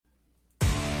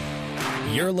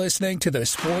You're listening to the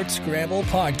Sports Scramble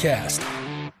Podcast,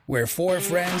 where four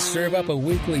friends serve up a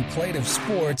weekly plate of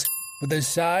sports with a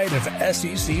side of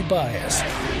SEC bias.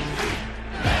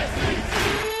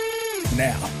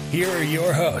 Now, here are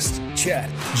your hosts, Chet,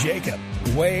 Jacob,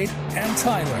 Wade, and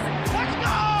Tyler. Let's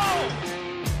go!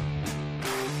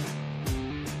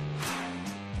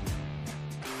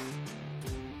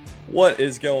 What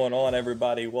is going on,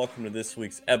 everybody? Welcome to this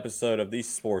week's episode of the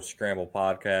Sports Scramble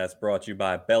Podcast, brought to you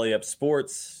by Belly Up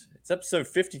Sports. It's episode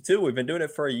 52. We've been doing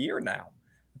it for a year now.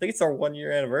 I think it's our 1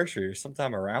 year anniversary or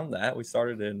sometime around that. We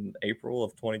started in April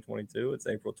of 2022. It's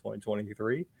April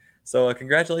 2023. So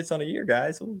congratulations on a year,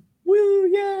 guys. Woo,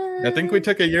 yeah. I think we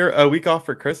took a week off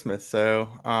for Christmas, so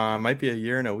might be a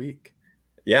year and a week.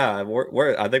 Yeah,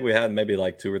 I think we had maybe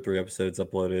like 2 or 3 episodes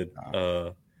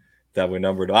uploaded that we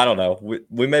numbered. I don't know.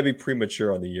 We may be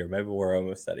premature on the year. Maybe we're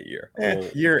almost at a year.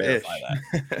 Year-ish.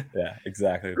 Yeah,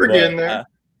 exactly. We're getting there.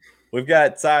 We've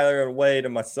got Tyler and Wade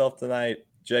and myself tonight.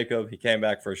 Jacob, he came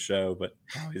back for a show, but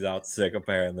he's out sick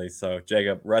apparently. So,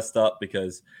 Jacob, rest up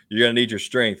because you're going to need your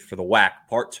strength for the WAC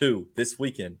Part 2 this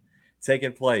weekend,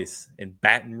 taking place in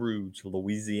Baton Rouge,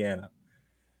 Louisiana,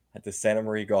 at the Santa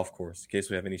Maria Golf Course. In case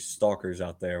we have any stalkers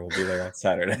out there, we'll be there on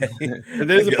Saturday. It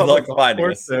is a public golf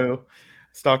course, so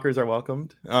stalkers are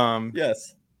welcomed.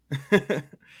 Yes.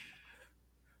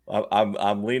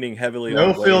 I'm leaning heavily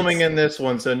on No filming in this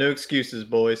one, so no excuses,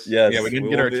 boys. Yes, yeah, we didn't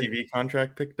get our TV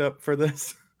contract picked up for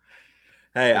this.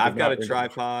 Hey, I've got a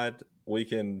tripod. We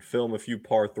can film a few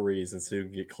par threes and see who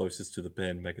can get closest to the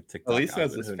pin, make a TikTok. Elise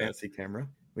has this fancy camera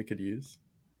we could use.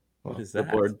 What is that?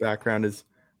 The board background is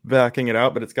backing it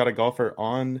out, but it's got a golfer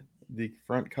on the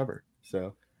front cover.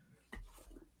 So,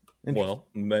 well,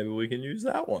 maybe we can use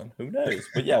that one. Who knows?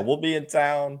 But yeah, we'll be in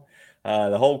town.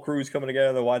 The whole crew's coming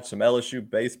together to watch some LSU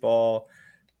baseball.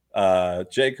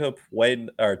 Jacob, Wade,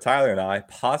 or Tyler and I,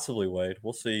 possibly Wade,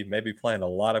 we'll see, maybe playing a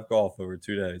lot of golf over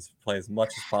 2 days. Play as much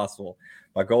as possible.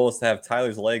 My goal is to have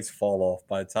Tyler's legs fall off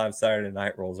by the time Saturday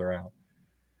night rolls around.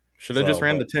 Should have just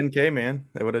ran the 10K, man.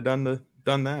 They would have done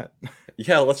that.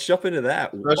 Yeah, let's jump into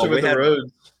that. Especially with the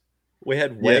roads. We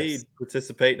had Wade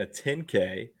participate in a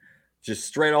 10K. Just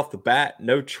straight off the bat,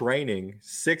 no training,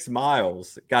 6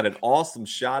 miles. Got an awesome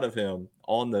shot of him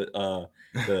on the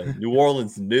New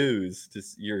Orleans news.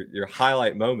 Just your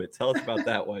highlight moment. Tell us about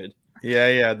that, Wade.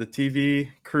 Yeah. The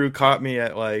TV crew caught me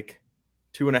at like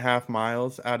 2.5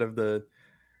 miles out of the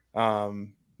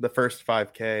first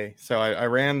 5K. So I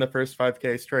ran the first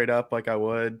 5K straight up like I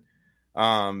would.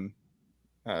 I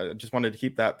just wanted to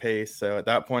keep that pace. So at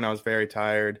that point, I was very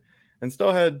tired and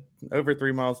still had over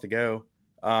 3 miles to go.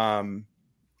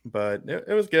 But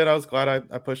it was good. I was glad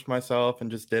I pushed myself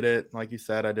and just did it. Like you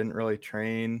said, I didn't really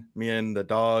train. Me and the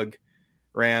dog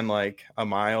ran like a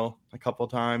mile a couple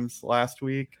times last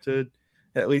week to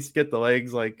at least get the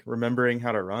legs like remembering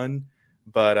how to run,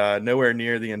 but nowhere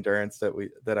near the endurance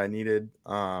that I needed.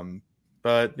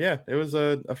 But yeah, it was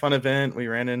a fun event. We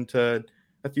ran into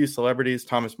a few celebrities.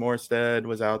 Thomas Morstead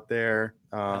was out there.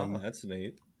 That's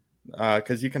neat.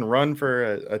 Because you can run for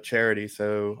a charity,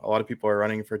 so a lot of people are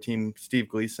running for Team Steve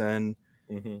Gleason,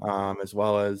 as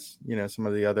well as some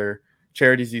of the other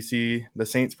charities you see the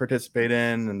Saints participate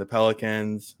in and the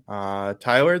Pelicans.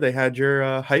 Tyler, they had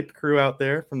your hype crew out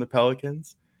there from the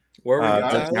Pelicans. Where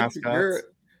were you?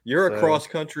 You're a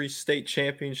cross-country state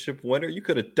championship winner. You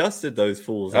could have dusted those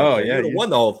fools. Oh, yeah. You would have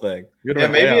won the whole thing. Yeah,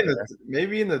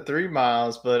 maybe in the 3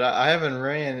 miles, but I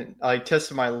haven't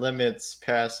tested my limits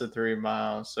past the 3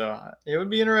 miles. So it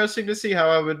would be interesting to see how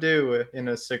I would do in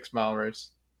a 6 mile race.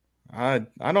 I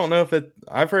don't know if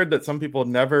I've heard that some people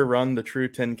never run the true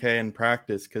 10K in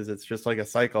practice because it's just like a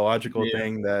psychological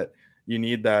thing that you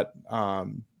need that,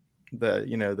 the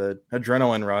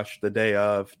adrenaline rush the day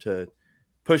of to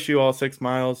push you all 6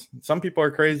 miles. Some people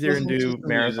are crazier and do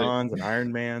marathons and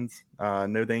Ironmans.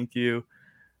 No, thank you.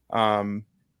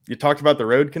 You talked about the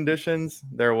road conditions.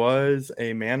 There was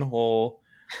a manhole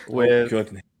with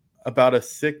about a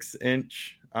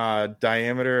 6-inch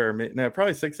diameter, or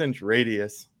probably 6-inch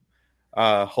radius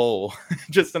hole,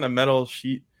 just in a metal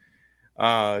sheet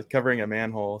covering a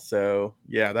manhole. So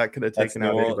yeah, that could have taken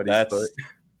out anybody's foot.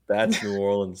 That's New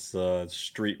Orleans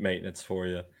street maintenance for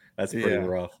you. That's pretty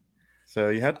rough. So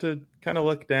you had to kind of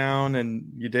look down,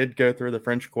 and you did go through the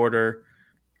French Quarter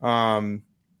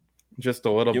just a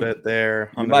little bit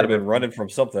there. You might have been running from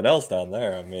something else down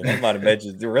there. I mean, that might have made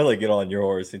you really get on your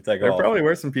horse and take off. There probably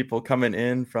were some people coming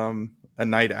in from a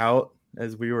night out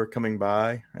as we were coming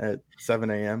by at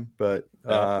 7 a.m. But,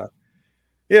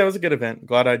 it was a good event.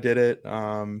 Glad I did it.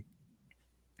 And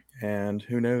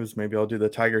who knows, maybe I'll do the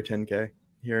Tiger 10K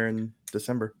here in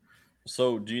December.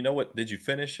 So, do you know what? Did you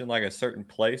finish in like a certain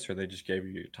place, or they just gave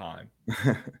you your time?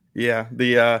 Yeah,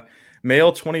 the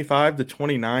male 25 to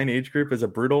 29 age group is a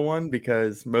brutal one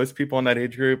because most people in that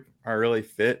age group are really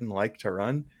fit and like to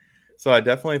run. So I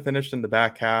definitely finished in the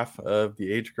back half of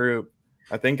the age group.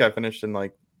 I think I finished in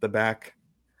like the back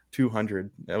 200.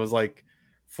 It was like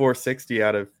 460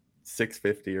 out of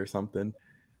 650 or something.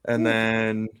 And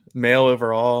then male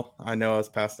overall, I know I was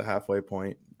past the halfway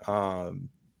point.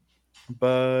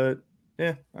 But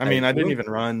yeah, I mean, Hey, I didn't even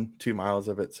run 2 miles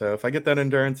of it. So if I get that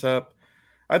endurance up,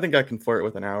 I think I can flirt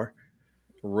with an hour.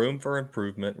 room for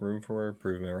improvement. Room for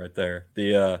improvement, right there.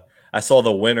 I saw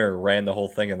the winner ran the whole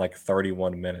thing in like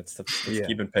 31 minutes. That's Yeah,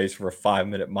 keeping pace for a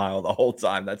 5-minute mile the whole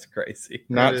time. That's crazy.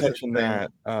 That not is touching insane.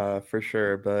 that for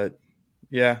sure. But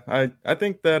yeah, I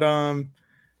think that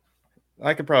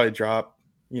I could probably drop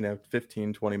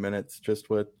 15, 20 minutes just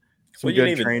with Well, some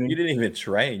good training. you didn't even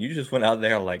train. You just went out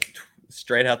there like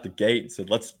straight out the gate and said,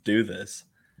 "Let's do this."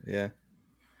 Yeah,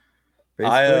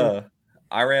 I basically.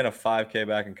 I ran a 5K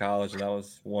back in college, and that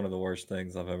was one of the worst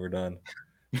things I've ever done.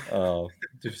 Uh,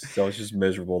 I was just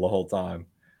miserable the whole time.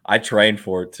 I trained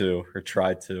for it too, or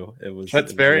tried to. That's It was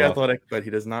very rough. athletic, but he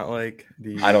does not like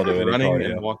I the don't do any running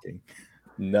and cardio. walking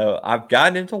No, I've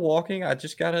gotten into walking. I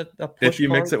just got a if push you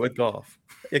mix cart. it with golf.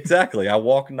 Exactly. I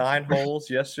walked 9 holes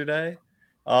yesterday.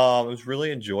 It was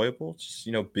really enjoyable. Just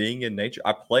being in nature.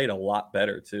 I played a lot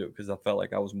better too because I felt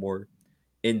like I was more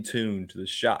in tune to the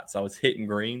shots. I was hitting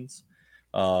greens.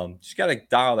 Just got to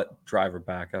dial that driver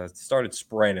back. I started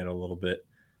spraying it a little bit,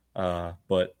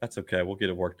 but that's okay. We'll get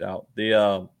it worked out.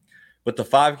 But the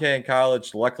 5K in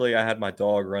college, luckily I had my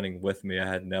dog running with me. I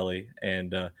had Nelly,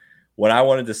 and when I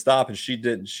wanted to stop and she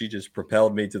didn't, she just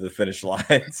propelled me to the finish line.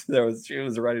 She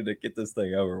was ready to get this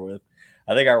thing over with.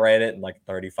 I think I ran it in like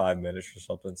 35 minutes or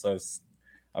something. So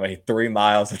I mean, 3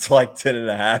 miles, it's like 10 and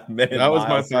a half minute That was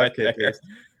my miles right 5K there. pace.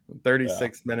 Yeah.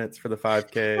 36 minutes for the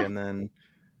 5K and then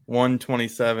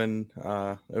 127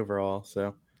 overall.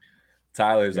 So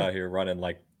Tyler's yeah, out here running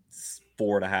like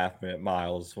 4.5 minute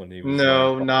miles when he was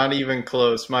No, not even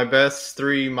close. My best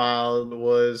 3 mile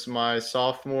was my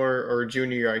sophomore or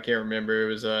junior year. I can't remember. It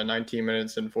was 19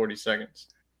 minutes and 40 seconds.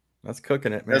 that's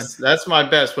cooking it, man. That's my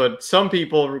best, but some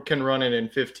people can run it in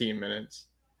 15 minutes.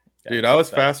 Dude, I was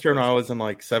that's faster when I crazy. was in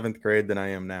like 7th grade than I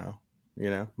am now.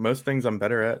 Most things I'm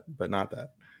better at, but not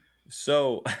that.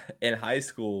 So in high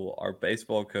school, our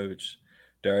baseball coach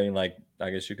during like I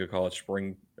guess you could call it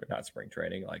spring or not spring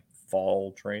training, like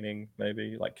fall training,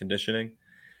 maybe like conditioning.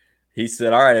 He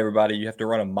said, "All right, everybody, you have to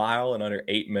run a mile in under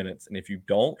 8 minutes, and if you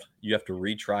don't, you have to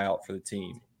retry out for the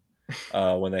team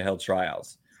when they held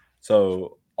tryouts."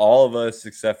 So all of us,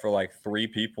 except for like 3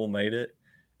 people, made it,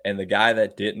 and the guy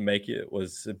that didn't make it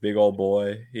was a big old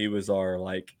boy. He was our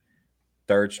like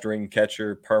third string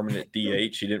catcher, permanent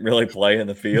DH. He didn't really play in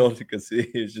the field because he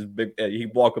was just big.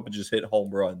 He'd walk up and just hit home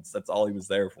runs. That's all he was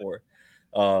there for.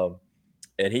 Um,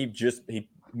 and he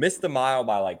missed the mile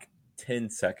by like 10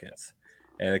 seconds.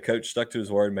 And the coach stuck to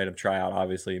his word, made him try out.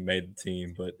 Obviously, he made the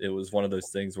team, but it was one of those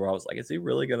things where I was like, is he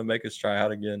really going to make us try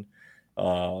out again?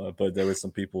 But there was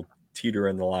some people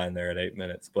teetering the line there at 8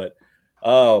 minutes. But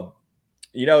uh,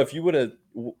 if you would have,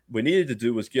 we needed to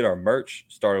do was get our merch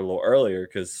started a little earlier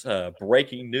because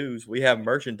breaking news, we have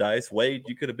merchandise. Wade,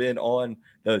 you could have been on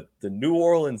the New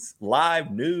Orleans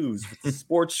live news with the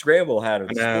Sports Scramble hat or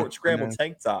I the know. Sports I Scramble know.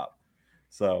 tank top.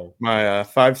 So My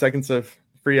 5 seconds of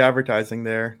free advertising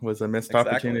there was a missed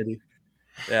exactly. opportunity.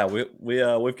 Yeah,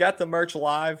 we've got the merch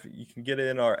live. You can get it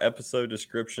in our episode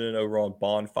description over on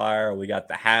Bonfire. We got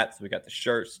the hats, we got the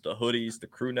shirts, the hoodies, the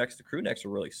crew necks. The crew necks are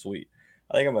really sweet.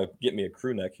 I think I'm gonna get me a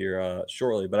crew neck here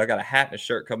shortly, but I got a hat and a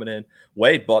shirt coming in.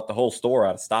 Wade bought the whole store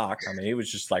out of stock. I mean, he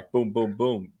was just like boom, boom,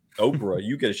 boom. Oprah,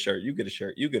 you get a shirt, you get a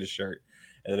shirt, you get a shirt.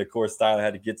 And then of course Tyler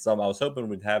had to get some. I was hoping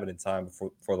we'd have it in time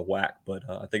for the whack, but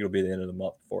I think it'll be the end of the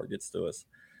month before it gets to us.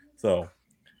 So,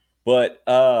 but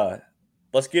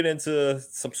let's get into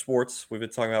some sports. We've been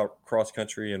talking about cross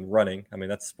country and running. I mean,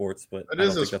 that's sports, but It I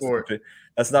is don't a think sport.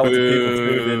 that's not what the people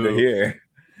tuned in to Boo. hear.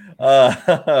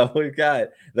 We've got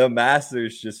the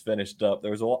Masters just finished up.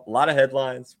 There was a lot of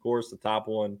headlines. Of course, the top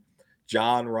one,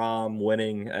 John Rahm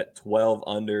winning at 12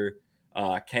 under.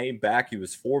 Came back. He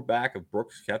was 4 back of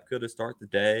Brooks Koepka to start the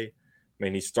day. I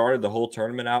mean, he started the whole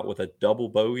tournament out with a double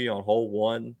bogey on hole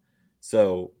 1.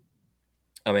 So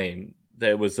I mean,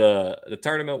 there was the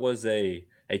tournament was a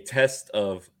test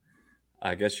of,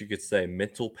 I guess you could say,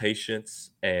 mental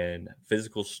patience and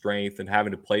physical strength, and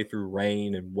having to play through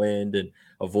rain and wind and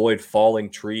avoid falling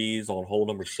trees on hole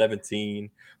number 17.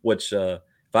 Which, if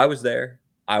I was there,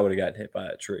 I would have gotten hit by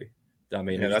a tree. I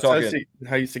mean, Yeah, you're that's talking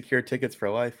how you secure tickets for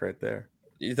life right there.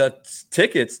 That's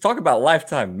tickets. Talk about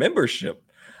lifetime membership.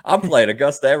 I'm playing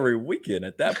Augusta every weekend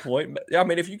at that point. I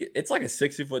mean, if you get, it's like a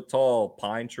 60-foot tall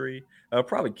pine tree. It'll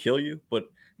probably kill you, but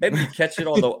maybe you catch it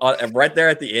on the right there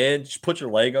at the end. Just put your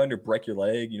leg under, break your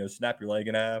leg. Snap your leg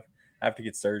in half. Have to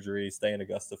get surgery. Stay in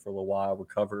Augusta for a little while.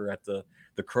 Recover at the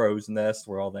crow's nest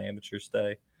where all the amateurs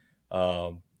stay.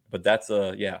 But that's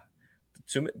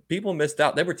people missed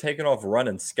out. They were taking off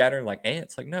running, scattering like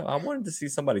ants. Like, no, I wanted to see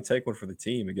somebody take one for the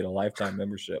team and get a lifetime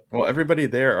membership. Well, everybody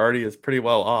there already is pretty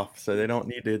well off, so they don't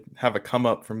need to have a come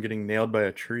up from getting nailed by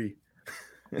a tree.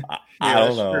 I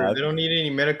don't know. True. They don't need any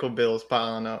medical bills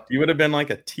piling up. You would have been like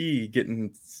a T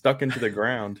getting stuck into the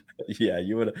ground. Yeah,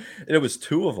 you would have. It was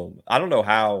two of them. I don't know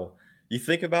how you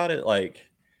think about it. Like,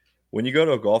 when you go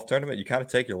to a golf tournament, you kind of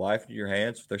take your life into your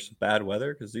hands if there's some bad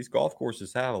weather, because these golf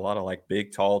courses have a lot of like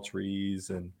big, tall trees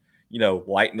and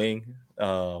lightning.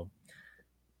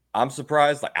 I'm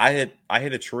surprised. Like, I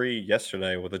hit a tree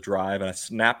yesterday with a drive and I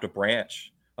snapped a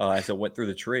branch as it went through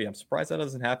the tree. I'm surprised that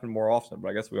doesn't happen more often. But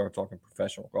I guess we are talking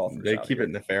professional golfers. They keep it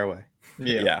in the fairway.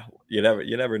 Yeah. You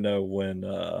never know when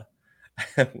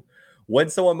when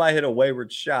someone might hit a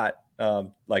wayward shot,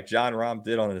 like John Rahm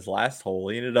did on his last hole.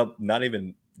 He ended up not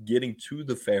even getting to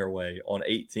the fairway on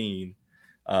 18,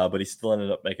 but he still ended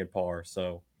up making par.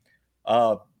 So,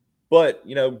 but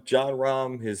John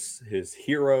Rahm, his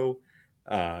hero,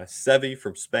 Seve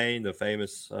from Spain, the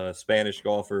famous Spanish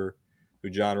golfer, who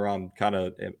John Rahm kind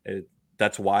of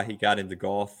that's why he got into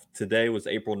golf. Today was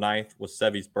April 9th, was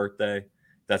Seve's birthday.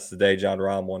 That's the day John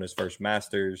Rahm won his first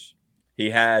Masters.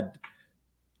 He had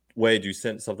Wade, you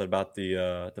sent something about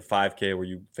the 5K where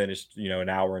you finished, an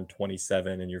hour and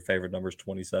 27, and your favorite number is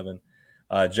 27.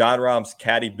 John Rahm's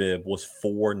caddy bib was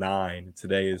 4.9.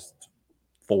 Today is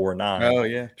 4.9. Oh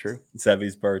yeah, true.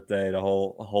 Seve's birthday, the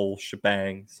whole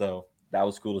shebang. So that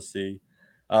was cool to see.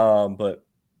 But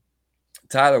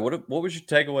Tyler, what was your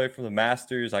takeaway from the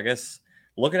Masters? I guess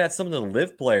looking at some of the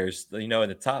live players, in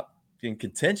the top in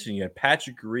contention, you had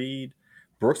Patrick Reed,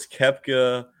 Brooks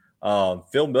Koepka,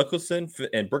 Phil Mickelson,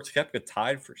 and Brooks Koepka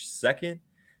tied for second.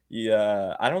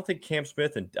 Yeah, I think Cam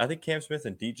Smith and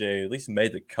DJ at least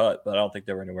made the cut, but I don't think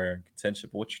they were anywhere in contention.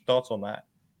 But what's your thoughts on that?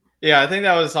 Yeah, I think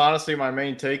that was honestly my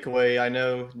main takeaway. I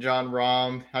know John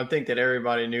Rahm. I think that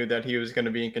everybody knew that he was going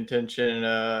to be in contention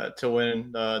to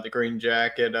win the green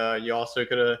jacket. You also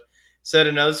could have said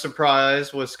another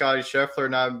surprise was Scotty Scheffler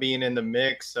not being in the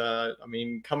mix.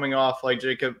 Coming off, like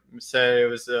Jacob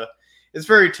said, it's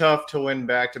very tough to win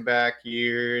back-to-back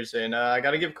years, and I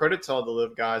got to give credit to all the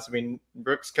live guys. I mean,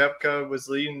 Brooks Koepka was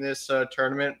leading this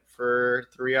tournament for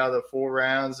 3 out of the 4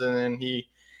 rounds, and then he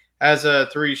has a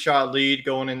 3-shot lead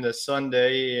going into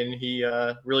Sunday, and he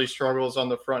really struggles on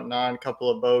the front 9, couple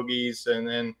of bogeys, and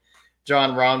then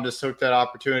John Rahm just took that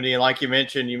opportunity. And like you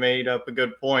mentioned, you made up a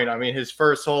good point. I mean, his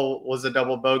first hole was a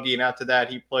double bogey, and after that,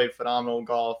 he played phenomenal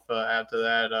golf after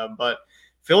that. But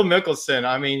Phil Mickelson,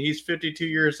 I mean, he's 52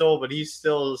 years old, but he's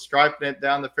still striping it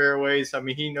down the fairways. I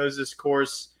mean, he knows this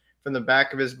course from the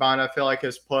back of his mind. I feel like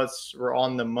his putts were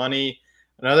on the money.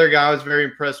 Another guy I was very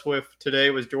impressed with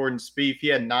today was Jordan Spieth. He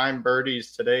had 9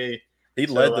 birdies today. He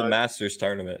led the Masters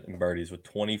tournament in birdies with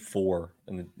 24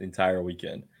 in the entire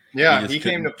weekend. Yeah, he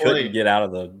came to play. Couldn't get out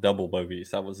of the double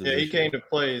bogeys. That was his issue. He came to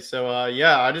play. So,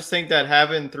 I just think that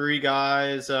having 3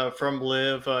 guys from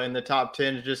Live in the top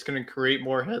 10 is just going to create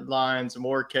more headlines,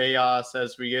 more chaos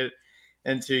as we get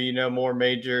into, more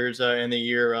majors in the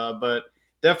year. But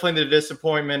definitely the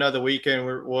disappointment of the weekend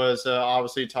was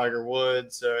obviously Tiger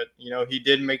Woods. He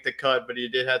did make the cut, but he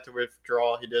did have to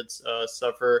withdraw. He did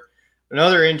suffer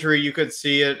another injury. You could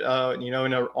see it,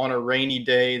 on a rainy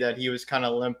day that he was kind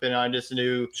of limping. I just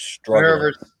knew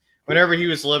whenever he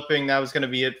was limping, that was going to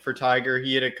be it for Tiger.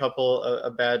 He had a couple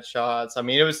of bad shots. I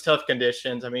mean, it was tough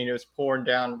conditions. I mean, it was pouring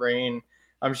down rain.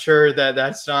 I'm sure that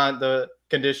that's not the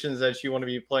conditions that you want to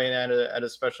be playing at a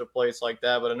special place like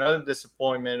that. But another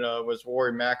disappointment was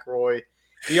Rory McIlroy.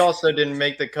 He also didn't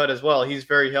make the cut as well. He's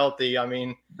very healthy. I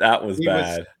mean, that was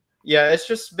bad. It's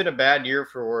just been a bad year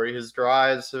for Rory. His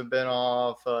drives have been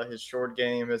off. His short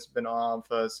game has been off.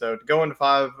 So going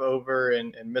 5 over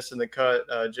and missing the cut,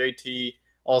 JT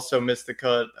also missed the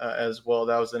cut as well.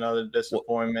 That was another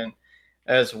disappointment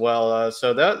as well.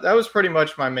 So that was pretty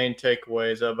much my main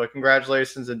takeaways. But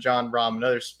congratulations to John Rahm.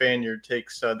 Another Spaniard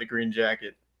takes the green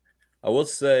jacket. I will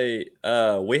say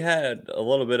we had a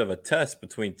little bit of a test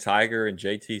between Tiger and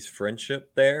JT's friendship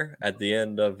there at the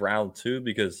end of round 2,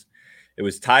 because it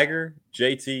was Tiger,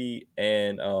 JT,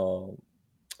 and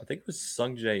I think it was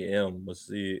Sungjae M was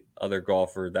the other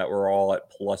golfer that were all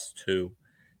at +2.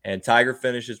 And Tiger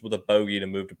finishes with a bogey to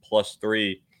move to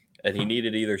 +3. and he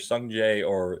needed either Sungjae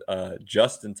or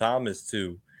Justin Thomas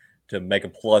to make a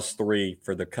 +3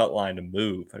 for the cut line to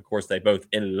move. Of course, they both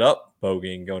ended up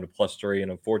bogeying, going to +3,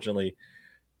 and unfortunately,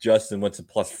 Justin went to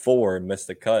 +4 and missed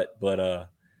the cut. But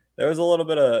there was a little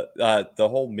bit of the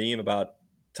whole meme about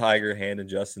Tiger handing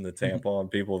Justin the tampon.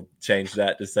 People changed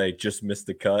that to say just miss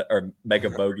the cut or make a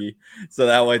bogey, so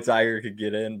that way Tiger could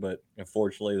get in. But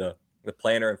unfortunately, the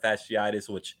plantar fasciitis,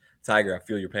 which Tiger, I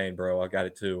feel your pain, bro. I got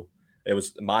it too. It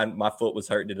was my foot was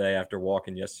hurting today after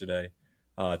walking yesterday.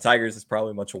 Tiger's is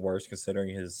probably much worse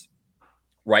considering his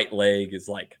right leg is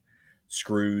like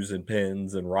screws and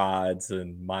pins and rods,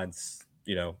 and mine's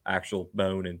actual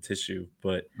bone and tissue.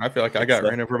 But I feel like I got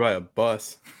ran over by a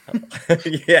bus.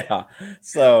 Yeah.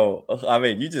 So I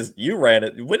mean, you ran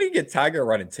it. When do you get Tiger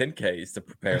running 10Ks to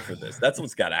prepare for this? That's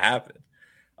what's got to happen.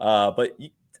 But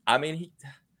I mean, he,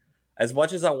 as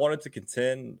much as I wanted to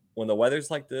contend, when the weather's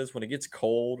like this, when it gets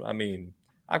cold, I mean,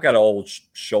 I've got an old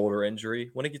shoulder injury.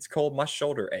 When it gets cold, my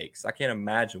shoulder aches. I can't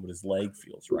imagine what his leg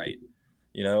feels right.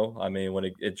 I mean,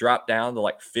 when it dropped down to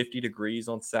like 50 degrees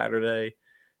on Saturday,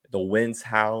 the wind's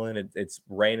howling, it's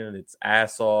raining its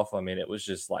ass off. I mean, it was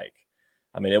just like,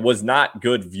 it was not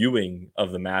good viewing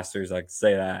of the Masters. I can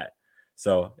say that.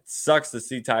 So it sucks to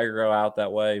see Tiger go out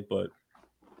that way. But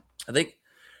I think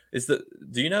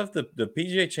do you know if the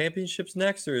PGA Championship's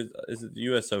next, or is it the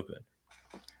U.S. Open?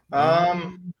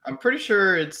 I'm pretty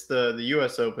sure it's the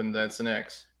U.S. Open that's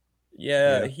next.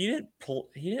 Yeah. He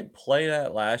didn't play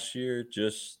that last year.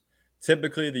 Just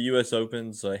typically the U.S.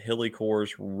 Open's a hilly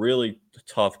course, really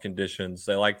tough conditions.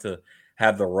 They like to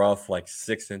have the rough like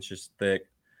 6 inches thick.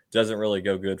 Doesn't really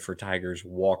go good for Tiger's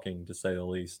walking, to say the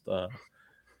least.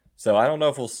 So I don't know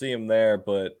if we'll see him there,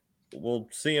 but we'll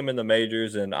see him in the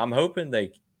majors. And I'm hoping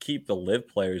they keep the live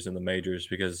players in the majors,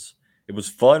 because it was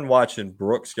fun watching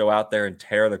Brooks go out there and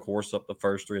tear the course up the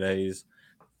first 3 days.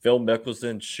 Phil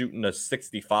Mickelson shooting a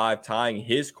 65, tying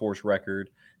his course record,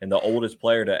 and the oldest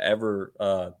player to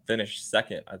ever finish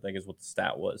second, I think is what the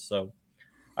stat was. So,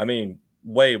 I mean,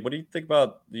 Wade, what do you think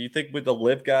about? Do you think with the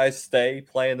live guys stay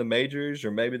playing the majors,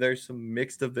 or maybe there's some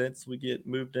mixed events we get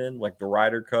moved in, like the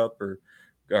Ryder Cup or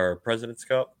President's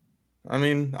Cup? I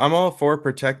mean, I'm all for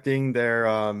protecting their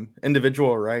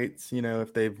individual rights.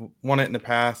 If they've won it in the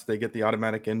past, they get the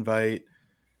automatic invite.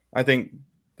 I think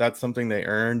that's something they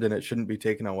earned, and it shouldn't be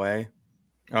taken away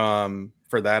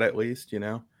for that, at least.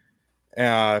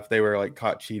 If they were like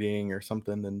caught cheating or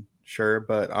something, then sure.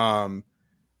 But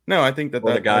no, I think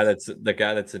the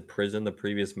guy that's in prison, the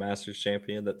previous Masters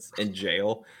champion that's in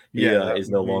jail, he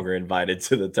is no longer invited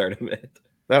to the tournament.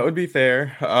 That would be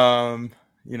fair.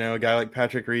 A guy like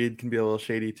Patrick Reed can be a little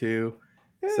shady too.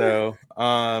 Yeah. So,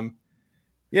 I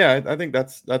think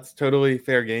that's totally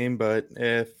fair game. But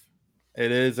if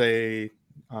it is a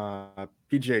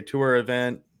PGA Tour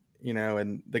event,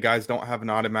 and the guys don't have an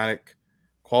automatic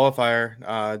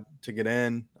qualifier to get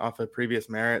in off of previous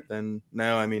merit, then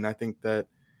no. I mean, I think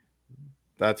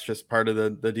that's just part of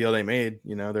the deal they made.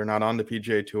 They're not on the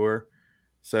PGA Tour,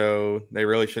 so they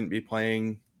really shouldn't be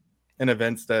playing in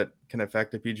events that can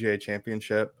affect the PGA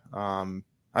Championship.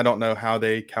 I don't know how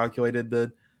they calculated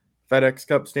the FedEx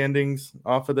Cup standings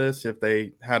off of this, if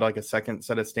they had like a second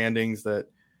set of standings that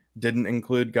didn't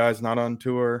include guys not on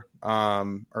tour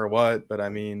or what. But I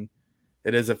mean,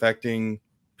 it is affecting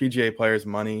PGA players'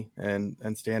 money and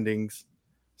standings.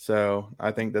 So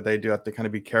I think that they do have to kind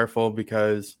of be careful,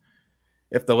 because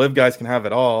if the live guys can have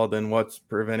it all, then what's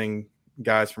preventing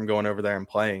guys from going over there and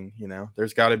playing?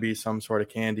 There's got to be some sort of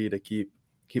candy to keep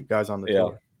guys on the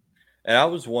tour. And I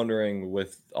was wondering,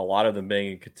 with a lot of them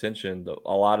being in contention,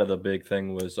 a lot of the big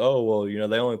thing was, they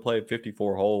only played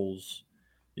 54 holes.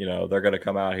 They're going to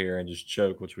come out here and just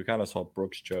choke, which we kind of saw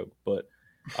Brooks choke. But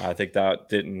I think that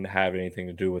didn't have anything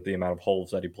to do with the amount of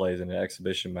holes that he plays in an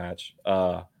exhibition match.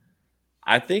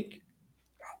 I think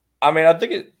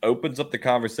it opens up the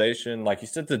conversation. Like you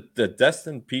said, the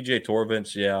destined PGA Tour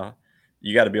events,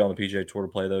 you got to be on the PGA Tour to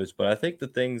play those. But I think the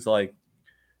things like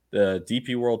the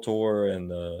DP World Tour and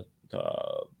the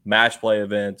match play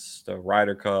events, the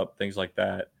Ryder Cup, things like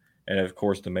that, and of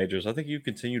course the majors, I think you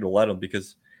continue to let them,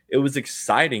 because it was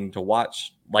exciting to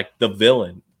watch, like the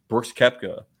villain, Brooks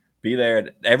Koepka, be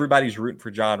there. Everybody's rooting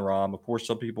for Jon Rahm. Of course,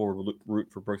 some people were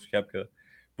rooting for Brooks Koepka,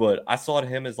 but I saw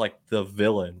him as like the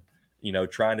villain,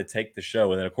 trying to take the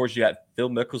show. And then, of course, you got Phil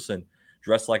Mickelson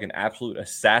dressed like an absolute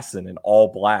assassin in all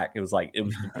black. It was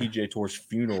the PGA Tour's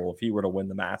funeral if he were to win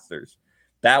the Masters.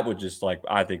 That would just,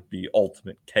 I think, be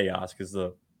ultimate chaos, because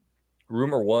the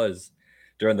rumor was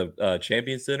during the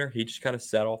Champions Center, he just kind of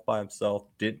sat off by himself,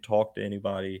 didn't talk to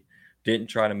anybody, didn't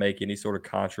try to make any sort of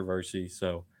controversy.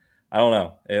 So I don't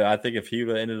know. I think if he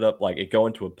would have ended up like it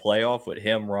going to a playoff with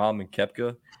him, Rahm, and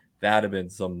Koepka, that'd have been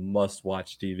some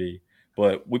must-watch TV.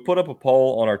 But we put up a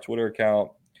poll on our Twitter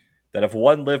account that if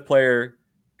one live player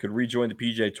could rejoin the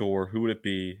PGA Tour, who would it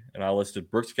be? And I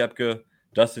listed Brooks Koepka,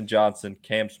 Dustin Johnson,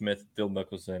 Cam Smith, Phil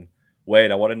Mickelson.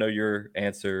 Wade, I want to know your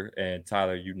answer, and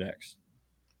Tyler, you next.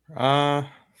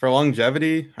 For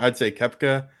longevity, I'd say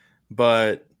Koepka,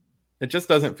 but it just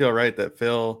doesn't feel right that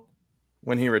Phil,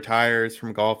 when he retires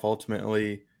from golf,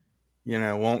 ultimately,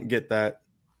 won't get that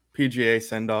PGA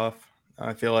send off.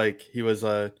 I feel like he was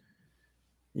like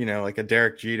a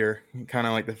Derek Jeter, kind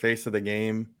of like the face of the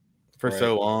game for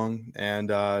so long. And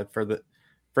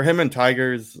for him and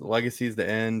Tiger's legacies to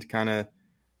end kind of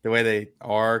the way they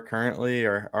are currently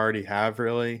or already have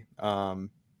really.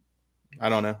 I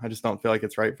don't know. I just don't feel like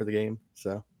it's right for the game.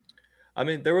 So, I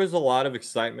mean, there was a lot of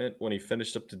excitement when he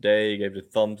finished up today. He gave the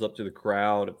thumbs up to the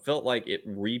crowd. It felt like it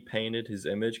repainted his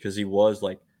image because he was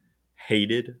like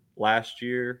hated last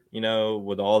year,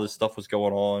 with all this stuff was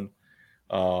going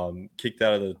on. Kicked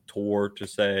out of the tour to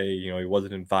say, he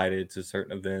wasn't invited to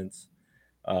certain events.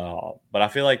 But I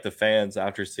feel like the fans,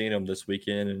 after seeing him this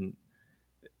weekend, and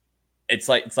it's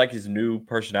like his new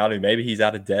personality. Maybe he's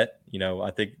out of debt.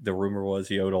 I think the rumor was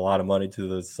he owed a lot of money to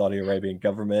the Saudi Arabian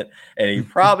government, and he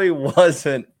probably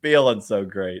wasn't feeling so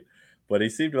great. But he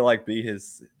seemed to like be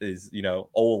his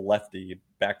old lefty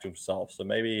back to himself. So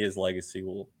maybe his legacy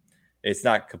it's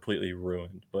not completely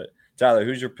ruined. But Tyler,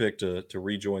 who's your pick to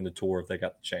rejoin the tour if they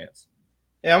got the chance?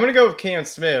 Yeah, I'm going to go with Cam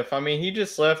Smith. I mean, he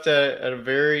just left at a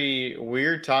very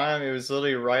weird time. It was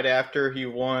literally right after he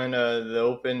won the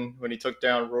Open when he took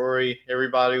down Rory.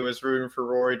 Everybody was rooting for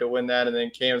Rory to win that, and then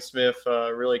Cam Smith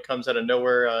really comes out of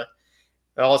nowhere.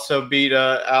 Also beat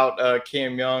out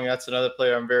Cam Young. That's another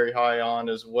player I'm very high on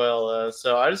as well.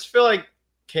 So I just feel like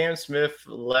Cam Smith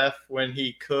left when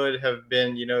he could have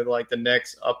been, like the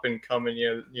next up and coming,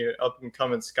 up and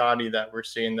coming Scotty that we're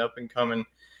seeing, the up and coming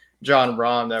John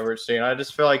Rahm that we're seeing. I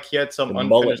just feel like he had some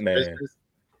unfinished business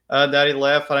that he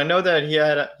left. And I know that he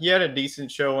had a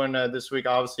decent showing this week.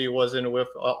 Obviously, he wasn't with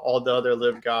all the other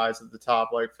live guys at the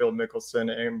top like Phil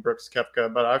Mickelson and Brooks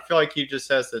Koepka. But I feel like he just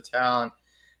has the talent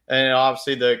and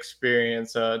obviously the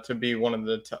experience to be one of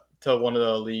the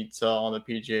elites on the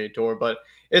PGA Tour. But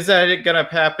is that it going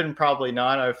to happen? Probably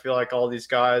not. I feel like all these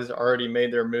guys already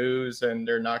made their moves and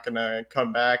they're not going to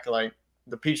come back. Like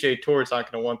the PGA Tour is not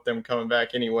going to want them coming back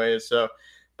anyway. So,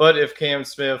 but if Cam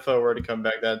Smith were to come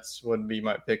back, that's would be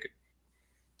my pick.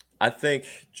 I think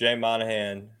Jay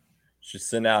Monahan should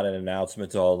send out an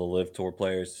announcement to all the Live Tour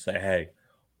players to say, hey,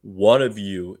 one of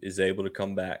you is able to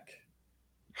come back.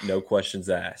 No questions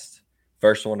asked.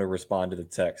 First one to respond to the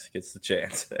text gets the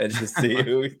chance and just see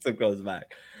who goes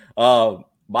back.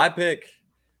 My pick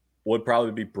would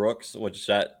probably be Brooks, which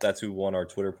that's who won our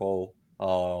Twitter poll.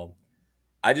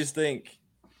 I just think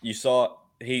you saw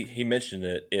he mentioned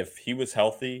it. If he was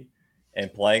healthy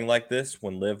and playing like this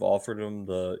when Liv offered him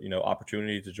the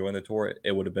opportunity to join the tour,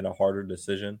 it would have been a harder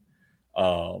decision.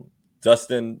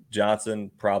 Dustin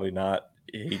Johnson, probably not.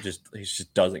 He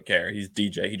just doesn't care. He's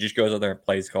DJ. He just goes out there and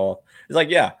plays golf. He's like,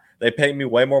 yeah, they pay me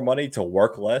way more money to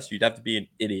work less. You'd have to be an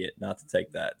idiot not to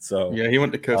take that. So yeah, he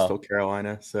went to Coastal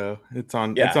Carolina, so it's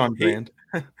on brand.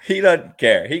 He doesn't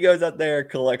care. He goes out there,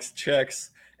 collects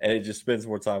checks, and he just spends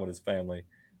more time with his family.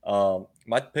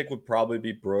 My pick would probably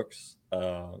be Brooks.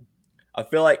 I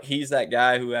feel like he's that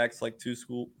guy who acts like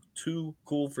too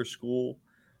cool for school,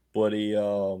 but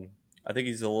I think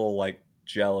he's a little like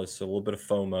jealous, a little bit of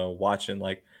FOMO watching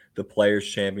like the Players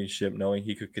Championship, knowing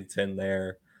he could contend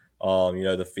there.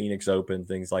 The Phoenix Open,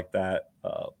 things like that.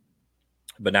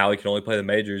 But now he can only play the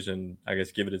majors and I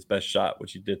guess give it his best shot,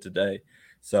 which he did today.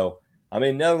 So, I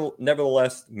mean,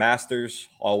 nevertheless, Masters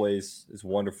always is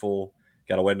wonderful.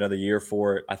 Got to wait another year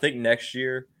for it. I think next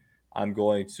year I'm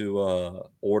going to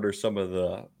order some of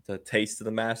the taste of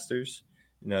the Masters,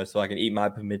 so I can eat my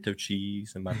pimento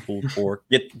cheese and my pulled pork.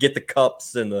 Get the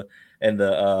cups and the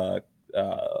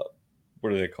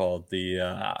what are they called?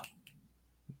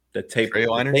 The table tray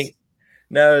liners? thing.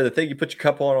 No, the thing you put your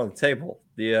cup on the table.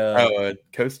 A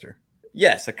coaster.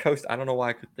 Yes, a coaster. I don't know why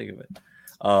I could think of it.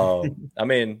 I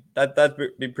mean, that'd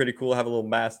be pretty cool. Have a little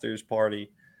Masters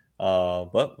party.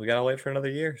 But we gotta wait for another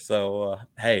year. So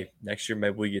hey, next year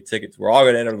maybe we get tickets. We're all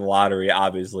gonna enter the lottery,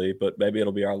 obviously, but maybe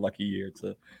it'll be our lucky year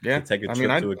to take a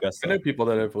trip to Augusta. I know people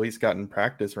that have at least gotten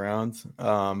practice rounds.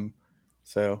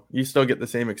 So you still get the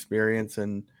same experience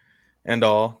and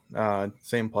all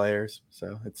same players.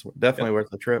 So it's definitely worth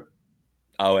the trip.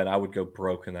 Oh, and I would go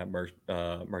broke in that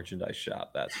merchandise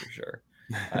shop. That's for sure.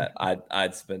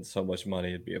 I'd spend so much money,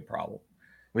 it'd be a problem.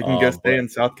 We can go stay in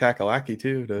South Kakalaki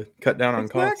too to cut down on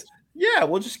costs. Yeah,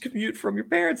 we'll just commute from your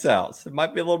parents' house. It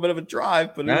might be a little bit of a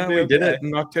drive, but it'll No, be we did okay. it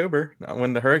in October.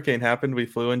 When the hurricane happened, we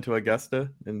flew into Augusta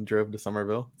and drove to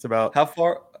Somerville. It's about How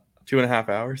far? 2.5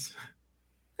 hours.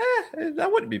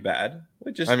 That wouldn't be bad.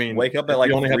 We just I mean, wake up at if you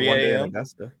like only had 3 one day in a.m.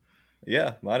 Augusta,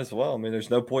 Yeah, might as well. I mean, there's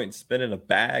no point in spending a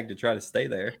bag to try to stay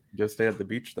there. just stay at the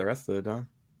beach the rest of the time.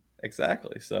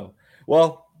 Exactly. So,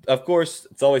 well, of course,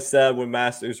 it's always sad when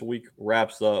Masters Week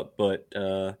wraps up, but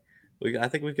I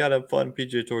think we've got a fun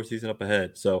PGA Tour season up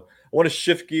ahead. So, I want to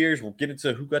shift gears. We'll get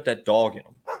into who got that dog in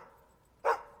them.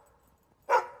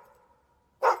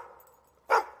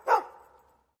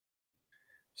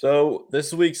 So,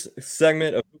 this week's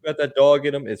segment of Who Got That Dog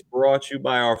in Them is brought to you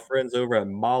by our friends over at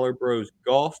Mahler Bros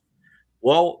Golf.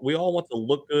 Well, we all want to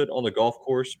look good on the golf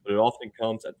course, but it often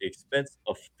comes at the expense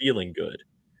of feeling good.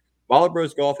 Mahler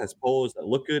Bros Golf has polos that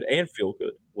look good and feel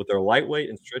good. With their lightweight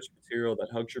and stretchy material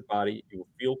that hugs your body, you will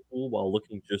feel cool while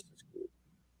looking just as cool.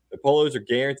 The polos are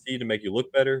guaranteed to make you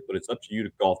look better, but it's up to you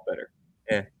to golf better.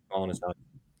 Honest.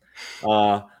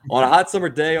 On a hot summer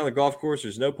day on the golf course,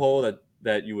 there's no polo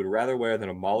that you would rather wear than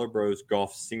a Mahler Bros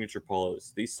Golf signature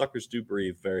polos. These suckers do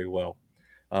breathe very well.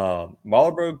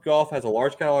 Mahler Bros Golf has a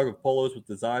large catalog of polos with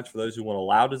designs for those who want a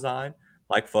loud design,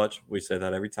 like Futch. We say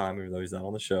that every time, even though he's not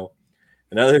on the show.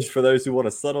 And others for those who want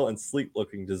a subtle and sleek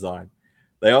looking design.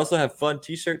 They also have fun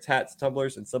t-shirts, hats,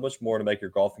 tumblers, and so much more to make your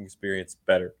golfing experience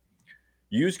better.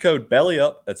 Use code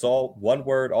BELLYUP, that's all one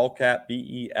word, all cap,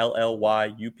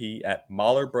 BELLYUP at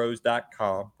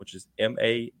MahlerBros.com, which is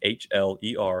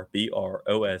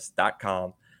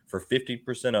MAHLERBROS.com for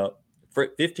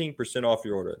 15% off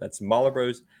your order. That's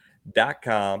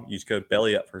MahlerBros.com. Use code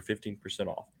BELLYUP for 15%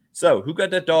 off. So, who got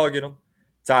that dog in them?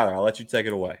 Tyler, I'll let you take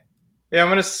it away. Yeah, I'm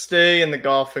going to stay in the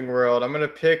golfing world. I'm going to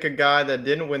pick a guy that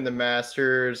didn't win the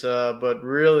Masters, but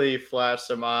really flashed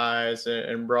some eyes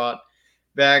and brought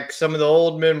back some of the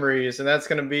old memories, and that's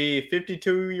going to be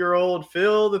 52-year-old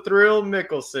Phil the Thrill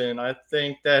Mickelson. I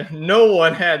think that no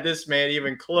one had this man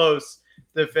even close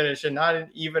to finishing, not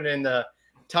even in the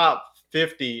top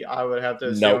 50, I would have to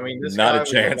assume. Nope, I mean, this not guy a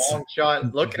was chance. a long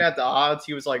shot. Looking at the odds,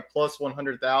 he was like plus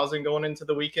 100,000 going into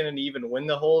the weekend and even win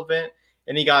the whole event,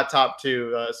 and he got top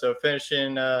two. So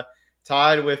finishing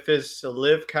tied with his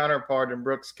live counterpart in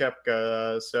Brooks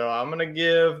Koepka. So I'm going to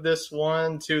give this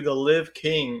one to the live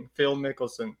king, Phil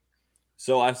Mickelson.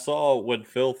 So I saw when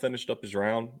Phil finished up his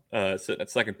round, sitting at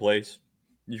second place,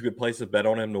 you could place a bet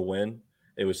on him to win.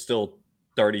 It was still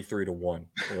 33-1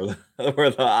 were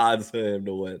the odds for him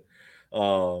to win.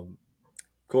 Of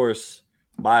course,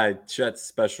 my Chet's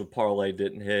special parlay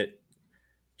didn't hit.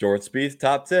 Jordan Spieth,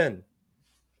 top 10.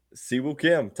 Siwoo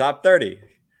Kim, top 30.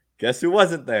 Guess who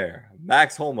wasn't there?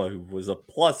 Max Homa, who was a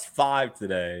 +5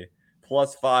 today,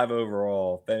 +5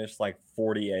 overall, finished like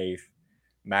 48th.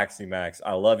 Maxi Max,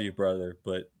 I love you, brother,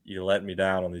 but you let me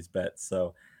down on these bets.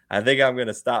 So I think I'm going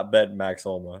to stop betting Max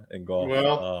Homa in golf.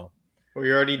 Well,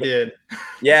 we already did.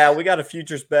 Yeah, we got a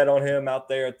futures bet on him out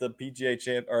there at the PGA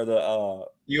Champ or the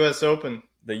U.S. Open.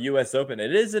 The U.S. Open.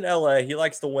 It is in L.A. He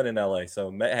likes to win in L.A. So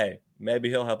hey, maybe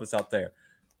he'll help us out there.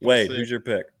 Wade, who's your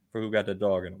pick for who got the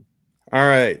dog in him? All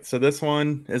right, so this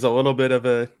one is a little bit of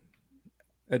a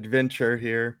adventure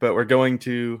here, but we're going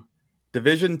to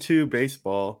Division II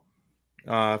baseball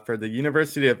for the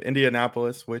University of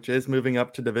Indianapolis, which is moving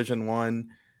up to Division I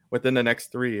within the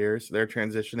next 3 years. They're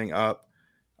transitioning up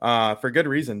for good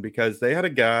reason, because they had a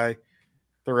guy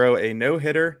throw a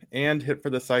no-hitter and hit for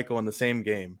the cycle in the same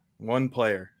game, one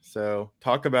player. So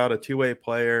talk about a two-way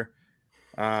player,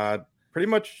 pretty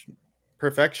much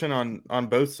perfection on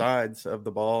both sides of the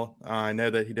ball. I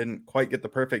know that he didn't quite get the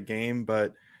perfect game,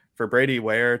 but for Brady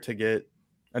Ware to get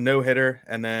a no-hitter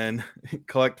and then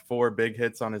collect 4 big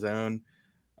hits on his own,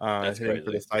 hitting crazy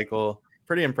for the cycle,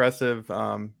 pretty impressive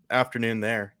afternoon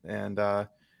there. And I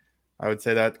would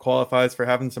say that qualifies for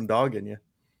having some dog in you.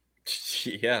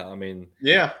 Yeah, I mean,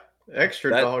 extra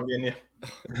dog in you.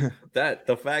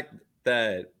 The fact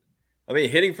that, I mean,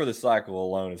 hitting for the cycle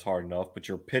alone is hard enough, but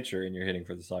you're a pitcher and you're hitting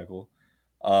for the cycle.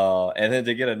 And then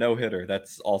to get a no-hitter,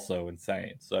 that's also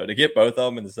insane. So to get both of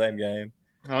them in the same game.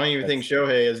 I don't even think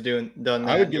Shohei has done that.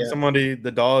 I would give somebody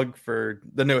the dog for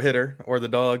the no-hitter or the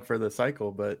dog for the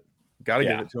cycle, but got to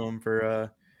give it to him for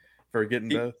getting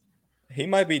both. He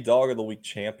might be dog of the week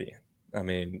champion. I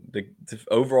mean, the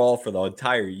overall for the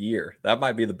entire year, that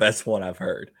might be the best one I've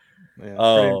heard. Yeah,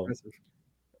 pretty impressive.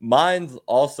 Mine's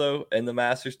also in the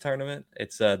Masters tournament.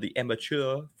 It's the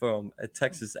amateur from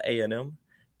Texas A&M,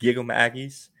 Giggle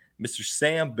Aggies. Mr.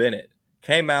 Sam Bennett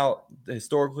came out.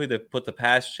 Historically, they put the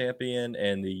past champion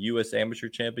and the U.S. amateur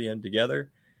champion together,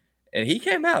 and he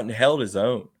came out and held his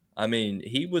own. I mean,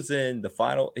 he was in the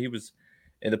final. He was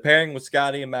And the pairing with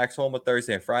Scotty and Max Homa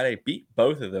Thursday and Friday beat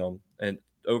both of them and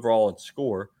overall in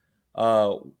score.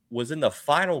 Was in the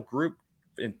final group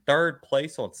in third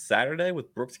place on Saturday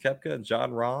with Brooks Koepka and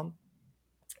John Rahm.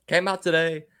 Came out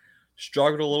today,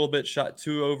 struggled a little bit, shot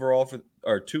two over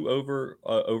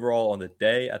overall on the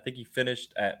day. I think he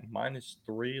finished at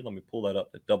 -3. Let me pull that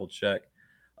up to double check.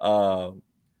 Where'd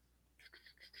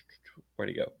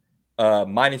he go?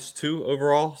 -2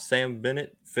 overall. Sam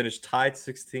Bennett finished tied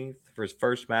 16th for his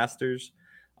first Masters.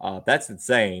 That's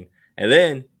insane. And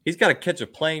then he's got to catch a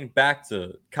plane back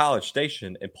to College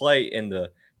Station and play in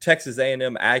the Texas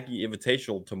A&M Aggie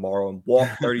Invitational tomorrow and walk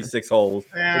 36 holes.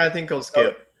 Yeah, I think he'll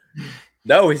skip.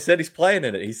 No, he said he's playing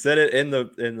in it. He said it in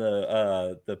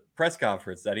the press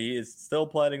conference that he is still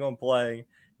planning on playing,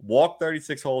 walk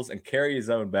 36 holes, and carry his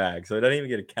own bag. So he doesn't even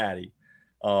get a caddy.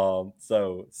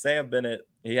 So Sam Bennett,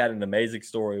 he had an amazing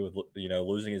story with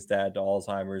losing his dad to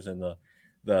Alzheimer's and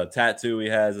the tattoo he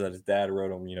has that his dad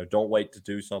wrote him. Don't wait to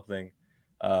do something.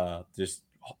 Just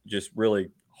really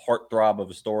heartthrob of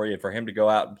a story, and for him to go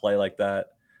out and play like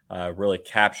that, really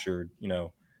captured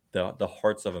the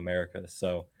hearts of America.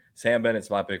 So Sam Bennett's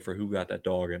my pick for who got that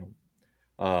dog in him.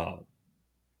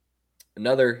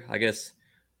 Another, I guess,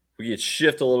 we could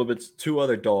shift a little bit to two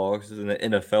other dogs in the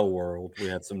NFL world. We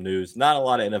had some news. Not a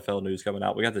lot of NFL news coming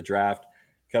out. We got the draft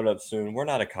coming up soon. We're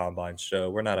not a combine show.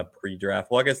 We're not a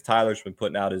pre-draft. Well, I guess Tyler's been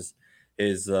putting out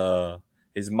his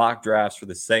mock drafts for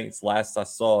the Saints. Last I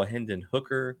saw, Hendon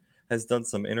Hooker has done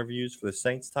some interviews for the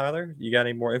Saints. Tyler, you got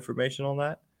any more information on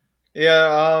that?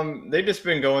 Yeah, they've just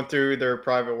been going through their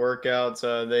private workouts.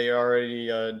 They already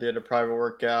did a private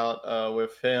workout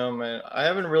with him, and I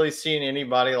haven't really seen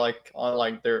anybody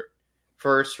on their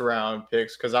first round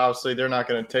picks, because obviously they're not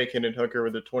going to take Hendon Hooker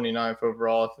with the 29th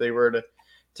overall. If they were to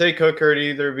take Hooker, it'd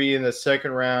either be in the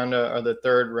second round or the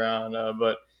third round.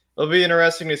 But it'll be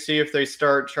interesting to see if they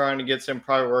start trying to get some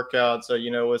private workouts,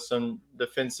 with some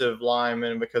defensive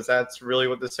linemen, because that's really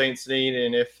what the Saints need.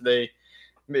 And if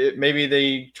maybe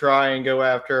they try and go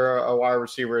after a wide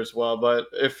receiver as well. But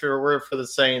if it were for the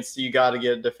Saints, you got to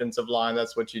get a defensive line.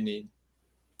 That's what you need.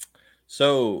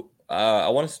 So I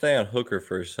want to stay on Hooker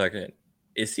for a second.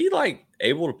 Is he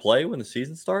able to play when the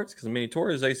season starts? Because he tore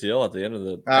his ACL at the end of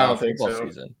the football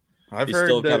season. I've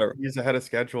heard that he's ahead of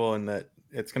schedule and that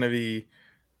it's going to be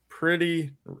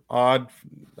pretty odd.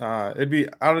 It'd be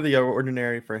out of the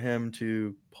ordinary for him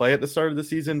to play at the start of the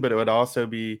season, but it would also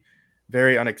be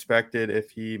very unexpected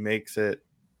if he makes it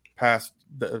past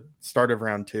the start of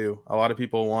round 2. A lot of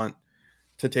people want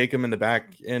to take him in the back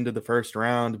end of the first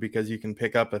round because you can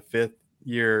pick up a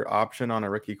 5th-year option on a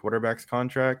rookie quarterback's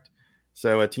contract.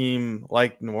 So a team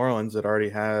like New Orleans that already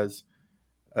has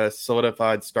a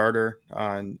solidified starter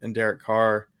in Derek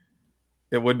Carr,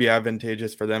 it would be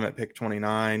advantageous for them at pick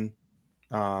 29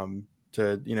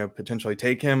 to potentially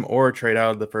take him or trade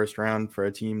out of the first round for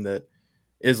a team that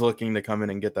is looking to come in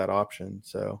and get that option.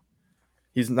 So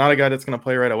he's not a guy that's going to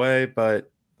play right away, but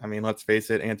I mean, let's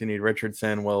face it, Anthony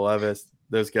Richardson, Will Levis,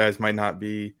 those guys might not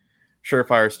be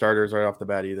surefire starters right off the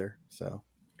bat either. So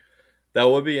that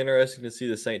would be interesting to see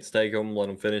the Saints take him, let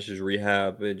him finish his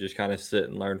rehab, and just kind of sit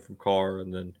and learn from Carr.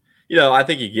 And then, I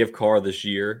think you give Carr this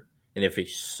year, and if he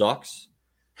sucks,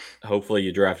 hopefully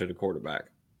you drafted a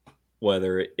quarterback,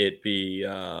 whether it be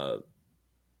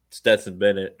Stetson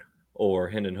Bennett or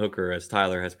Hendon Hooker, as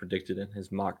Tyler has predicted in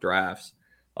his mock drafts.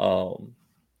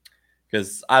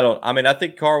 Because I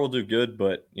think Carr will do good,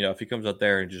 but, if he comes out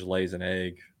there and just lays an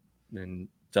egg and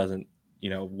doesn't,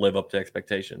 live up to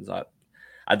expectations,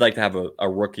 I'd like to have a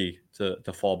rookie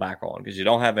to fall back on, because you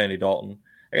don't have Andy Dalton.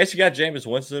 I guess you got Jameis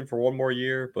Winston for one more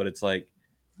year, but it's I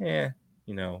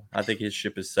think his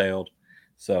ship has sailed.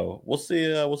 So we'll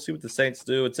see what the Saints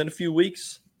do. It's in a few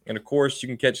weeks. And, of course, you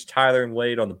can catch Tyler and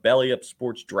Wade on the Belly Up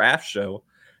Sports Draft Show.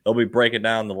 They'll be breaking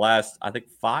down the last,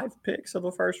 5 picks of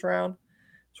the first round.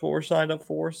 That's what we're signed up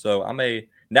for. So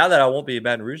now that I won't be in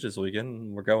Baton Rouge this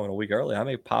weekend, we're going a week early, I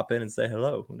may pop in and say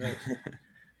hello. Who knows?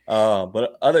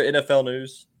 But other NFL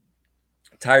news,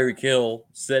 Tyreek Hill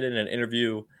said in an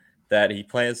interview that he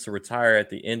plans to retire at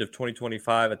the end of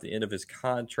 2025, at the end of his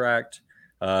contract.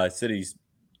 Said he's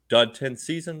done 10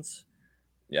 seasons.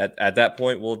 At that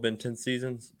point, will have been 10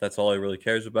 seasons. That's all he really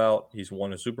cares about. He's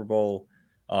won a Super Bowl.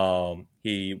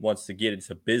 He wants to get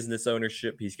into business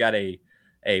ownership. He's got a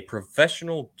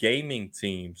professional gaming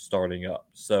team starting up.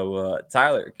 So,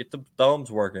 Tyler, get the thumbs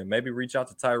working. Maybe reach out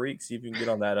to Tyreek, see if you can get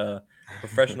on that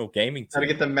professional gaming team. Got to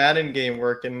get the Madden game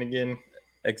working again.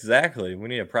 Exactly. We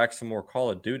need to practice some more Call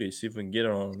of Duty, see if we can get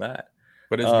on that.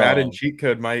 But his Madden cheat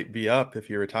code might be up if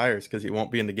he retires, because he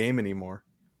won't be in the game anymore.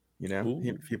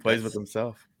 If he plays with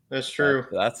himself. That's true.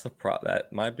 That's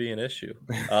that might be an issue.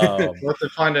 We'll have to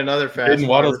find another fast. Jaden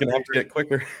Waddle's going to have to get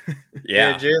quicker.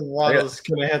 Yeah, Jaden Waddle's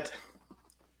going to have to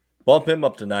bump him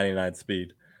up to 99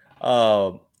 speed.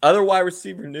 Other wide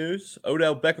receiver news: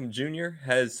 Odell Beckham Jr.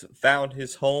 has found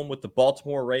his home with the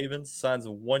Baltimore Ravens. Signs a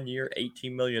 1-year,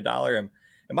 $18 million. Am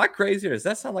I crazy, or does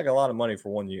that sound like a lot of money for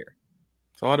 1 year?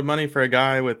 It's a lot of money for a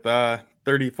guy with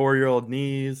 34-year-old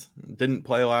knees. Didn't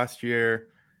play last year.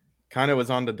 Kind of was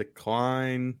on the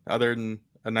decline, other than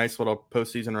a nice little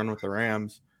postseason run with the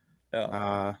Rams.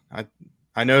 Yeah.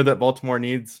 I know that Baltimore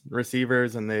needs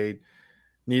receivers and they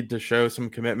need to show some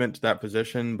commitment to that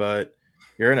position, but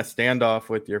you're in a standoff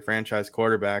with your franchise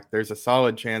quarterback. There's a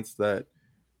solid chance that,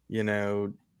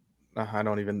 Tyler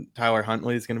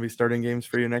Huntley is going to be starting games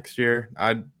for you next year.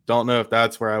 I don't know if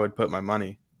that's where I would put my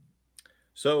money.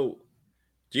 So,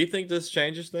 do you think this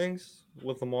changes things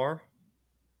with Lamar?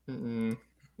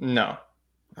 No.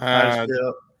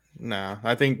 No,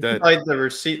 I think that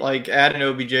adding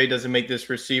OBJ doesn't make this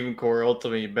receiving core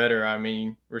ultimately better. I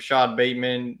mean, Rashad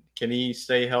Bateman, can he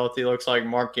stay healthy? Looks like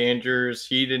Mark Andrews,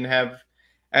 he didn't have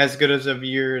as good as of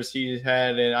year as he's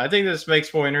had. And I think this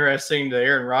makes more interesting the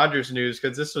Aaron Rodgers news,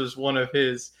 because this was one of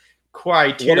his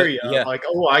criteria.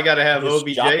 I got to have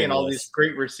OBJ and all these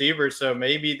great receivers. So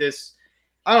maybe this,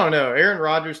 I don't know. Aaron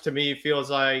Rodgers to me feels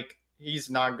like he's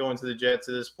not going to the Jets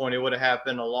at this point. It would have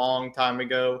happened a long time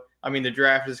ago. I mean, the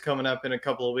draft is coming up in a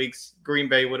couple of weeks. Green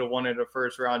Bay would have wanted a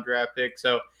first-round draft pick.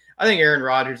 So I think Aaron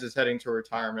Rodgers is heading to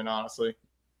retirement, honestly.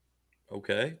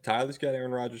 Okay. Tyler's got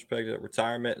Aaron Rodgers pegged at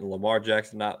retirement and Lamar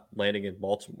Jackson not landing in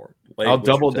Baltimore. I'll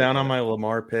double down on my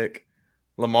Lamar pick.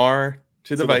 Lamar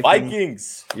to the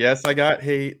Vikings. Yes, I got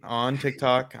hate on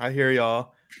TikTok. I hear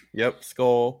y'all. Yep,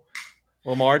 skull.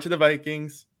 Lamar to the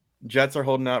Vikings. Jets are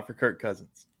holding out for Kirk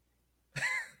Cousins.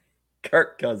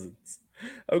 Kirk Cousins.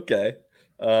 Okay.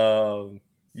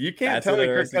 You can't tell me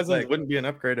Kirk Cousins wouldn't be an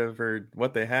upgrade over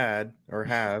what they had or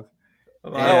have.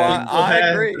 I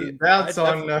agree.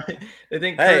 They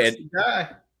think Kirk's the guy.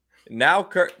 Now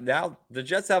the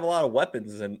Jets have a lot of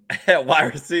weapons at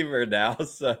wide receiver now.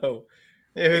 So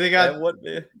who they got?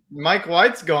 Mike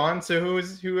White's gone. So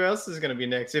who else is going to be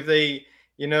next? If they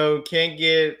can't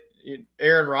get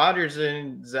Aaron Rodgers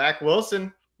and Zach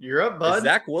Wilson, you're up, bud. Is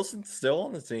Zach Wilson still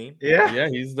on the team? Yeah,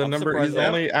 he's the He's the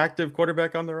only active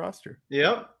quarterback on the roster.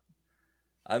 Yep.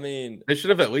 I mean, they should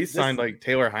have at least signed like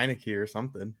Taylor Heineke or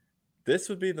something. This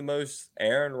would be the most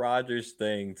Aaron Rodgers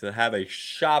thing, to have a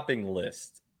shopping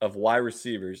list of wide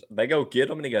receivers. They go get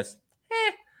him, and he goes,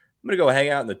 I'm going to go hang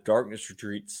out in the darkness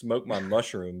retreat, smoke my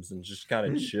mushrooms, and just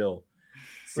kind of chill.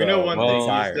 We know one thing.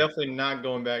 He's definitely not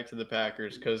going back to the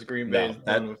Packers because Green Bay is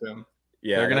done with him.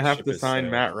 Yeah, they're going to have to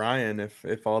sign Matt Ryan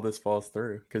if all this falls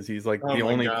through, because he's like the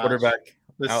only quarterback.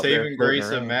 The saving grace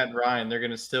of Matt Ryan. They're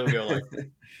going to still go like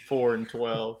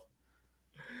 4-12.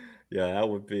 Yeah, that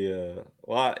would be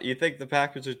well, you think the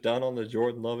Packers are done on the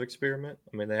Jordan Love experiment?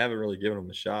 I mean, they haven't really given him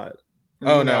a shot.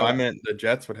 Oh, no, I meant the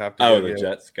Jets would have to. Oh, the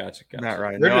Jets. Gotcha. Matt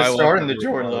Ryan. They're just starting the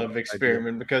Jordan Love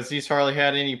experiment because he's hardly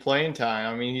had any playing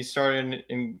time. I mean, he started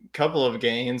in a couple of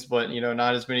games, but,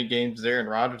 not as many games as Aaron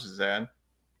Rodgers has had.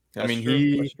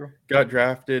 He got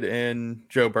drafted in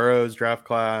Joe Burrow's draft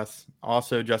class,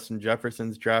 also Justin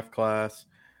Jefferson's draft class.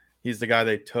 He's the guy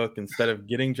they took instead of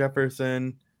getting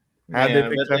Jefferson. Had they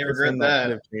picked Jefferson, that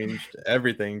would have changed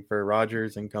everything for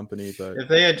Rodgers and company. But if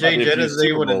they had Jay Jettis,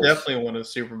 they would have definitely won a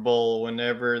Super Bowl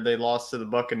whenever they lost to the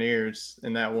Buccaneers